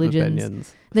differ, sorts religions. Of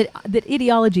opinions. That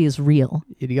ideology is real.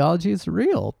 Ideology is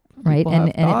real. Right, People and have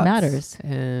it thoughts matters.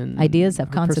 And ideas have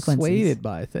are consequences. persuaded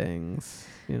by things,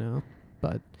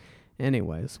 but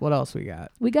Anyways, what else we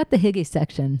got? We got the Hygge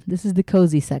section. This is the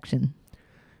cozy section.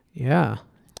 Yeah.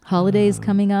 Holidays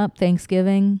coming up,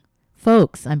 Thanksgiving.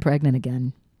 Folks, I'm pregnant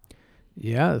again.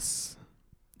 Yes.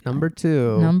 Number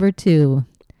 2. Number 2.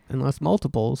 Unless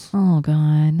multiples. Oh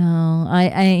God, no.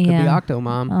 Could be Yeah.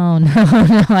 Octomom. Oh no,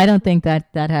 no. I don't think that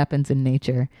happens in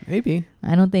nature. Maybe.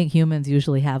 I don't think humans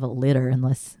usually have a litter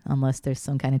unless there's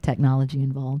some kind of technology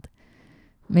involved.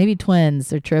 Maybe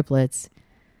twins or triplets.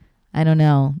 I don't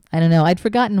know. I'd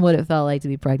forgotten what it felt like to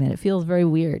be pregnant. It feels very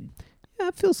weird. Yeah,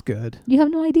 it feels good. You have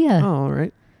no idea. Oh, all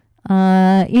right.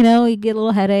 You get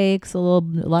little headaches, a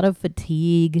lot of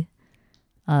fatigue,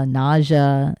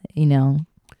 nausea,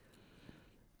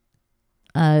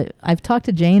 I've talked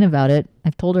to Jane about it.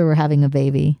 I've told her we're having a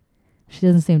baby. She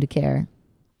doesn't seem to care.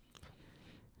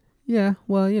 Yeah,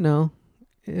 well,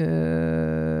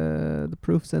 the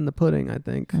proof's in the pudding, I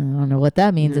think. I don't know what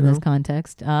that means in this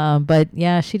context. But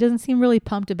yeah, she doesn't seem really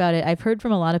pumped about it. I've heard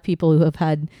from a lot of people who have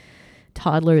had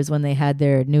toddlers when they had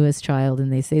their newest child,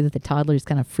 and they say that the toddlers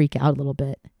kind of freak out a little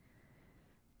bit.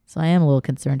 So I am a little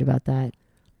concerned about that.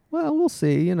 Well, we'll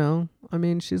see, I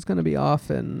mean, she's going to be off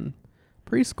in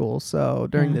preschool, so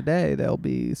during the day they'll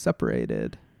be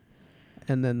separated.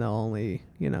 And then they'll only,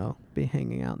 be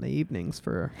hanging out in the evenings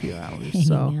for a few hours.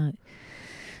 Hanging out.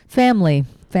 Family.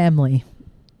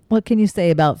 What can you say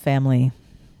about family?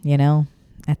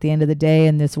 At the end of the day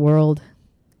in this world.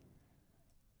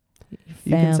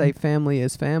 You can say family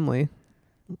is family.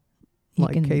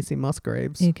 Like Casey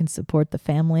Musgraves. You can support the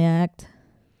Family Act.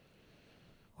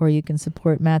 Or you can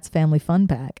support Matt's Family Fun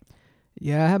Pack.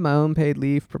 Yeah, I have my own paid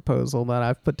leave proposal that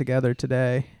I've put together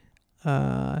today.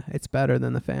 It's better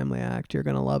than the Family Act. You're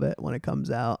going to love it when it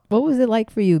comes out. What was it like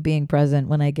for you being present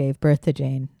when I gave birth to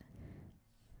Jane?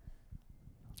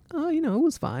 Oh, it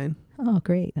was fine. Oh,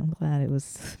 great. I'm glad it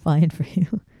was fine for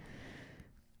you.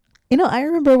 I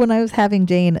remember when I was having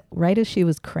Jane, right as she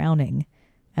was crowning,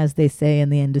 as they say in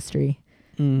the industry,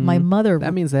 my mother...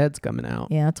 That means the head's coming out.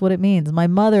 Yeah, that's what it means. My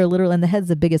mother literally... And the head's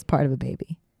the biggest part of a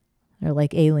baby. They're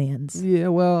like aliens. Yeah,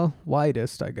 well,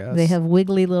 widest, I guess. They have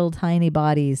wiggly little tiny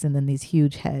bodies and then these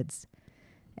huge heads.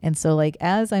 And so,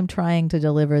 as I'm trying to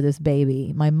deliver this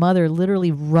baby, my mother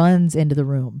literally runs into the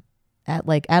room at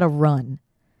a run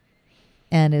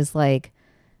and is like,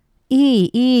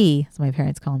 E, as my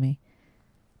parents call me.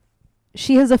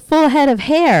 She has a full head of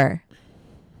hair.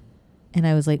 And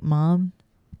I was like, Mom,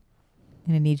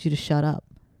 I'm going to need you to shut up.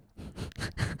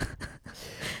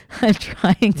 I'm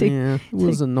trying to... Yeah, it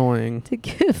was annoying. To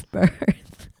give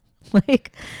birth.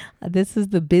 This is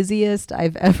the busiest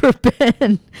I've ever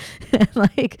been. And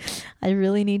I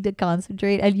really need to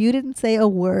concentrate. And you didn't say a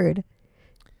word.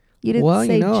 You didn't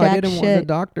say jack I didn't shit. want... The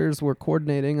doctors were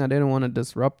coordinating. I didn't want to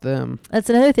disrupt them. That's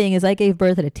another thing is I gave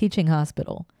birth at a teaching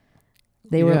hospital.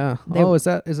 Is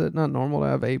it not normal to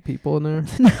have 8 people in there?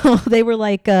 No, they were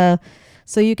like,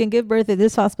 so you can give birth at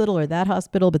this hospital or that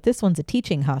hospital, but this one's a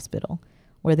teaching hospital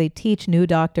where they teach new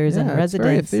doctors and residents. It's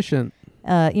very efficient.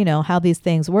 How these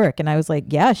things work. And I was like,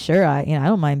 yeah, sure. I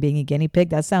don't mind being a guinea pig.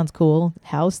 That sounds cool.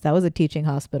 House, that was a teaching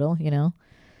hospital, Yeah,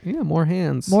 more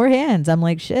hands. More hands. I'm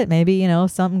like, shit, maybe,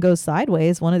 if something goes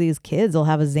sideways, one of these kids will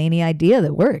have a zany idea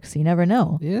that works. You never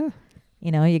know. Yeah.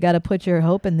 You got to put your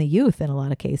hope in the youth in a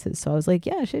lot of cases. So I was like,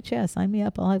 yeah, sign me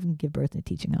up. I'll have them give birth in a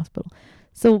teaching hospital.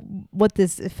 So what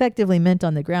this effectively meant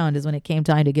on the ground is when it came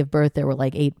time to give birth, there were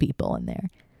 8 people in there.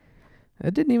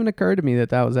 It didn't even occur to me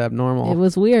that was abnormal. It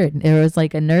was weird. There was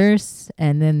a nurse,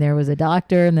 and then there was a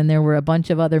doctor, and then there were a bunch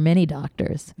of other mini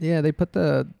doctors. Yeah, they put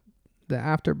the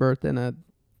afterbirth in a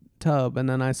tub, and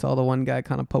then I saw the one guy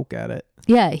kind of poke at it.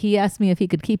 Yeah, he asked me if he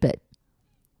could keep it.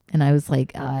 And I was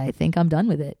like, I think I'm done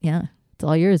with it. Yeah, it's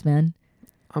all yours, man.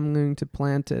 I'm going to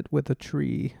plant it with a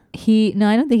tree. No,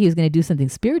 I don't think he was going to do something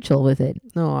spiritual with it.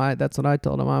 No, that's what I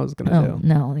told him I was going to do.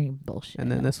 No, bullshit.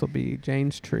 And then this will be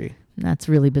Jane's tree. That's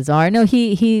really bizarre. No,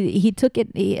 he took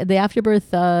it. The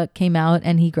afterbirth came out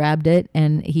and he grabbed it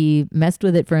and he messed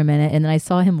with it for a minute. And then I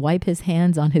saw him wipe his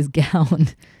hands on his gown,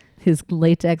 his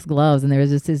latex gloves. And there was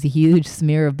just this huge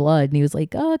smear of blood. And he was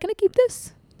like, can I keep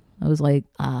this? I was like,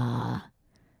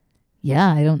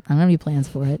 yeah, I don't have any plans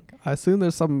for it. I assume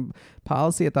there's some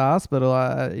policy at the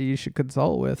hospital you should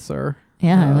consult with, sir.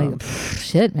 Yeah, I'm like,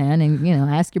 shit, man. And,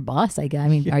 ask your boss. Are you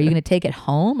going to take it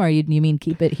home or you mean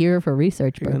keep it here for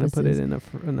research purposes? You're going to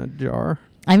put it in a jar?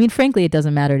 I mean, frankly, it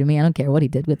doesn't matter to me. I don't care what he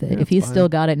did with it. Yeah, if he's fine. still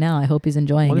got it now, I hope he's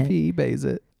enjoying it. What if he eBays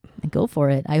it? Go for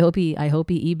it. I hope he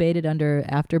eBayed it under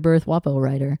Afterbirth WAPO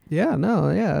writer. Yeah, no,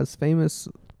 yeah. It's famous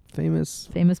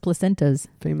placentas.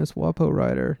 Famous WAPO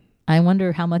writer. I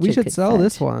wonder how much We it should could sell fetch.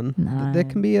 this one. Nah. That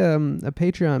can be a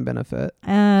Patreon benefit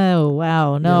Oh,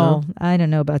 wow. No, I don't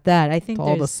know about that. I think to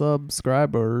all the there's...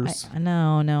 subscribers.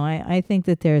 No. I think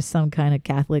that there's some kind of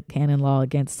Catholic canon law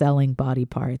against selling body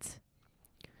parts.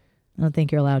 I don't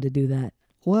think you're allowed to do that.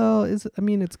 Well, it's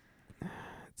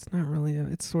not really.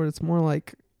 It's more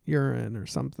like urine or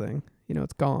something.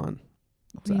 It's gone.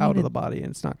 It's What do you out mean of the body and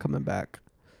it's not coming back.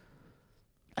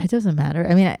 It doesn't matter.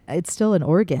 I mean, it's still an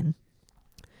organ.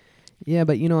 Yeah,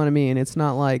 but you know what I mean. It's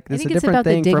not like I it's a think it's different about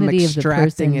the thing from dignity of the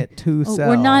extracting person. it to Oh, sell.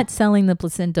 we're not selling the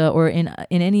placenta or in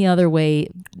any other way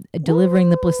delivering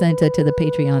the placenta to the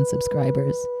Patreon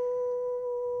subscribers.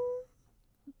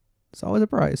 It's always a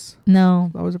price. No,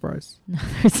 It's always a price. no,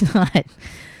 there's not.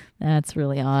 That's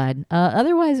really odd.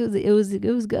 Otherwise, it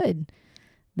was good.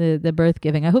 The birth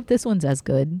giving. I hope this one's as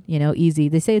good. Easy.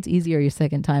 They say it's easier your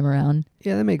second time around.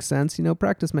 Yeah, that makes sense.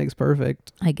 Practice makes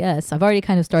perfect. I guess I've already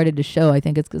kind of started to show. I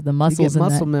think it's because the muscles You in get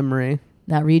muscle memory.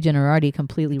 that region are already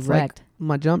completely It's wrecked. like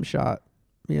my jump shot.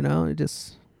 You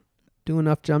just do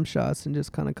enough jump shots and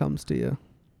just kind of comes to you.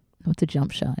 What's a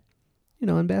jump shot?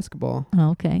 In basketball. Oh,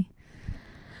 okay.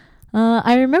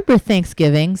 I remember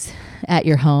Thanksgivings at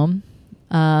your home.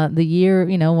 The year,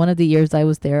 one of the years I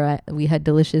was there, we had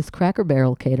delicious Cracker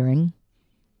Barrel catering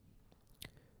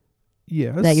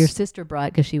Yes. that your sister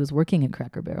brought because she was working at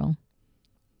Cracker Barrel.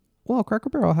 Well, Cracker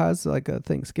Barrel has like a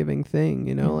Thanksgiving thing,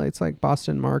 It's like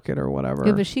Boston Market or whatever.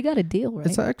 Yeah, but she got a deal, right?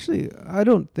 It's actually, I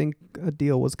don't think a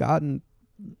deal was gotten,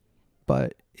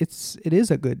 but it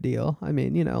is a good deal. I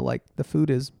mean, like the food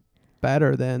is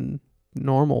better than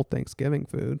normal Thanksgiving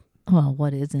food. Well,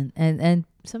 what isn't? And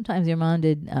sometimes your mom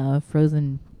did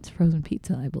frozen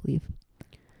pizza, I believe.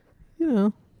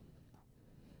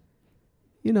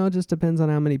 It just depends on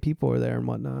how many people are there and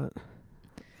whatnot.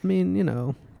 I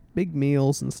mean, big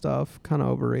meals and stuff, kind of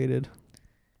overrated.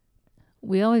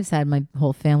 We always had my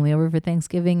whole family over for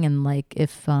Thanksgiving, and like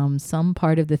if some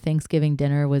part of the Thanksgiving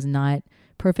dinner was not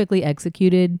perfectly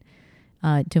executed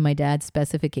to my dad's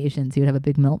specifications, he would have a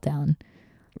big meltdown.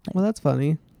 Well, that's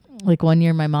funny. Like one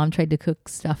year my mom tried to cook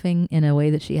stuffing in a way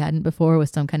that she hadn't before with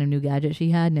some kind of new gadget she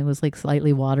had, and it was like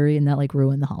slightly watery, and that like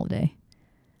ruined the holiday.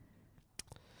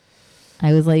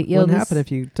 I was like, What would happen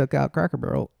if you took out Cracker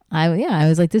Barrel? I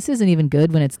was like, this isn't even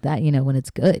good when it's that, when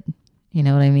it's good. You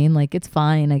know what I mean? Like it's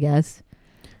fine, I guess.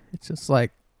 It's just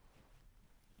like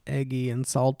eggy and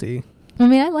salty. I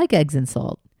mean, I like eggs and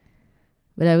salt.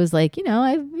 But I was like, it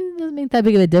doesn't make that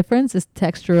big of a difference. It's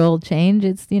textural change.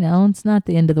 It's, it's not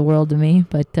the end of the world to me.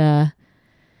 But, and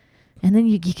then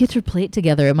you get your plate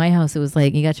together. At my house, it was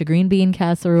like, you got your green bean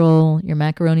casserole, your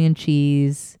macaroni and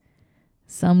cheese,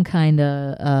 some kind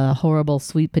of horrible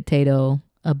sweet potato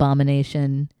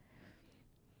abomination.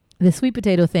 The sweet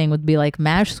potato thing would be like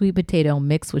mashed sweet potato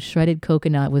mixed with shredded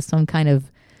coconut with some kind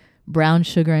of brown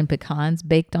sugar and pecans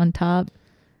baked on top.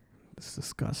 It's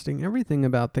disgusting. Everything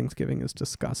about Thanksgiving is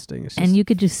disgusting. It's just And you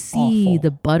could just see awful. the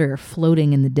butter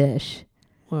floating in the dish.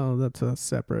 Well, that's a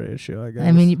separate issue, I guess.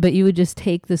 I mean, but you would just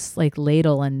take this like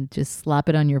ladle and just slap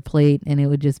it on your plate, and it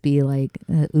would just be like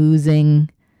oozing.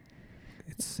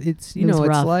 it's It it's was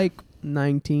rough. like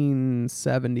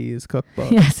 1970s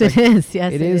cookbook. Yes, It's it like, is.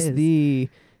 Yes, it is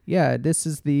this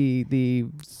is the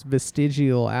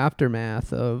vestigial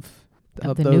aftermath of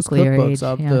Of the those nuclear cookbooks age,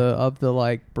 of yeah. the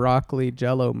like broccoli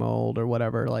jello mold or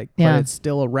whatever, like Yeah. but it's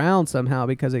still around somehow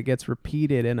because it gets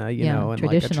repeated in a in like a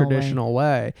traditional way. traditional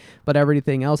way. But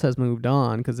everything else has moved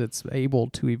on because it's able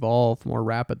to evolve more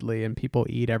rapidly and people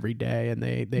eat every day and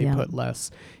they Yeah. put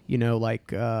less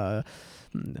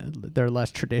they're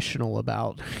less traditional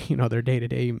about their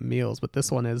day-to-day meals. But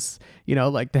this one is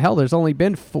like the hell, there's only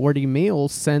been 40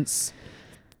 meals since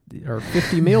or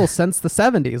 50 meals since the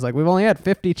 70s. Like we've only had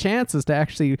 50 chances to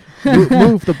actually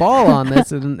move the ball on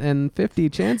this, and 50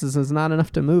 chances is not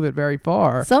enough to move it very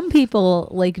far. Some people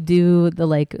like do the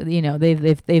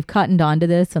they've cottoned onto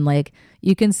this, and like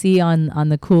you can see on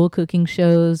the cool cooking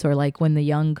shows or like when the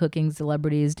young cooking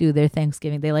celebrities do their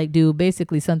Thanksgiving, they like do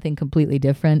basically something completely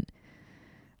different.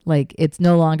 Like it's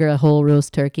no longer a whole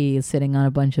roast turkey sitting on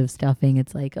a bunch of stuffing.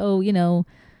 It's like,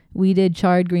 we did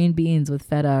charred green beans with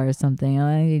feta or something.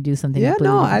 I need to do something. Yeah,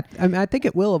 completely no, different. I think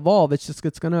it will evolve. It's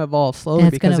going to evolve slowly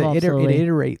It's gonna because evolve it slowly.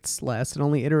 iterates less. It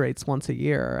only iterates once a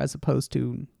year as opposed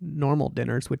to normal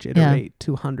dinners, which iterate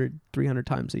 200, 300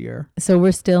 times a year. So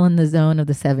we're still in the zone of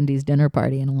the 70s dinner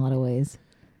party in a lot of ways,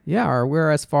 Yeah, or we're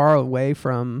as far away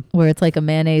from where it's like a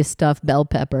mayonnaise stuffed bell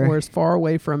pepper. We're as far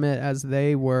away from it as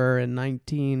they were in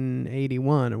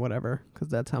 1981 or whatever, because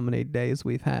that's how many days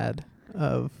we've had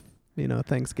of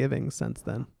Thanksgiving since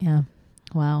then. Yeah.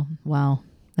 Wow.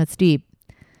 That's deep.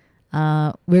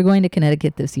 We're going to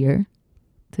Connecticut this year.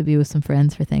 to be with some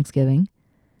friends for Thanksgiving.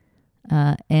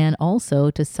 And also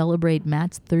to celebrate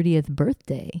Matt's 30th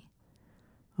birthday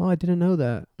Oh, I didn't know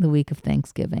that. the week of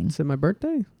Thanksgiving. Is it my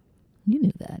birthday? You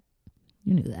knew that.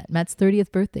 You knew that. Matt's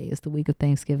 30th birthday is the week of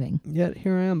Thanksgiving. Yet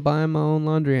here I am buying my own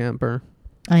laundry hamper.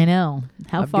 I know.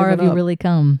 How I've far have given you up. really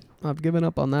come? I've given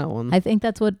up on that one. I think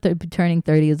that's what turning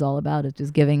 30 is all about. It's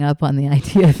just giving up on the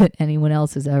idea that anyone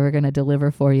else is ever going to deliver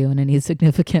for you in any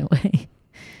significant way.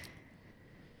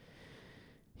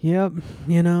 Yep.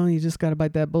 You just got to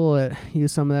bite that bullet.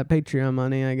 Use some of that Patreon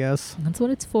money, I guess. That's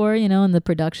what it's for, and the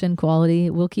production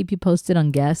quality. We'll keep you posted on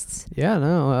guests. Yeah,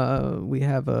 no, we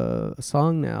have a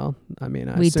song now. I mean,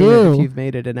 I We assume that do. if you've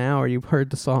made it an hour, you've heard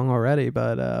the song already,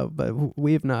 but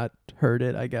we've not heard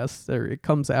it, I guess. It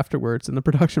comes afterwards in the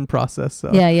production process.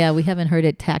 So. Yeah, we haven't heard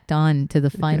it tacked on to the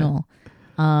final.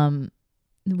 What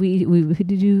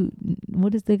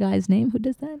is the guy's name? Who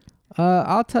does that?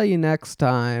 I'll tell you next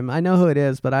time. I know who it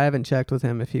is, but I haven't checked with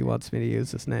him if he wants me to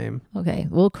use his name. Okay,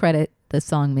 we'll credit the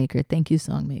song maker. Thank you,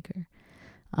 song maker.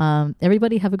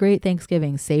 Everybody have a great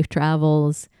Thanksgiving. Safe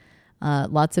travels.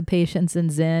 Lots of patience and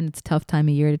zen. It's a tough time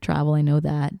of year to travel. I know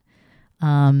that.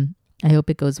 I hope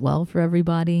it goes well for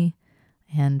everybody.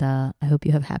 And I hope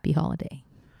you have a happy holiday.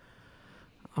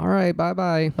 All right.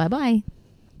 Bye-bye. Bye-bye.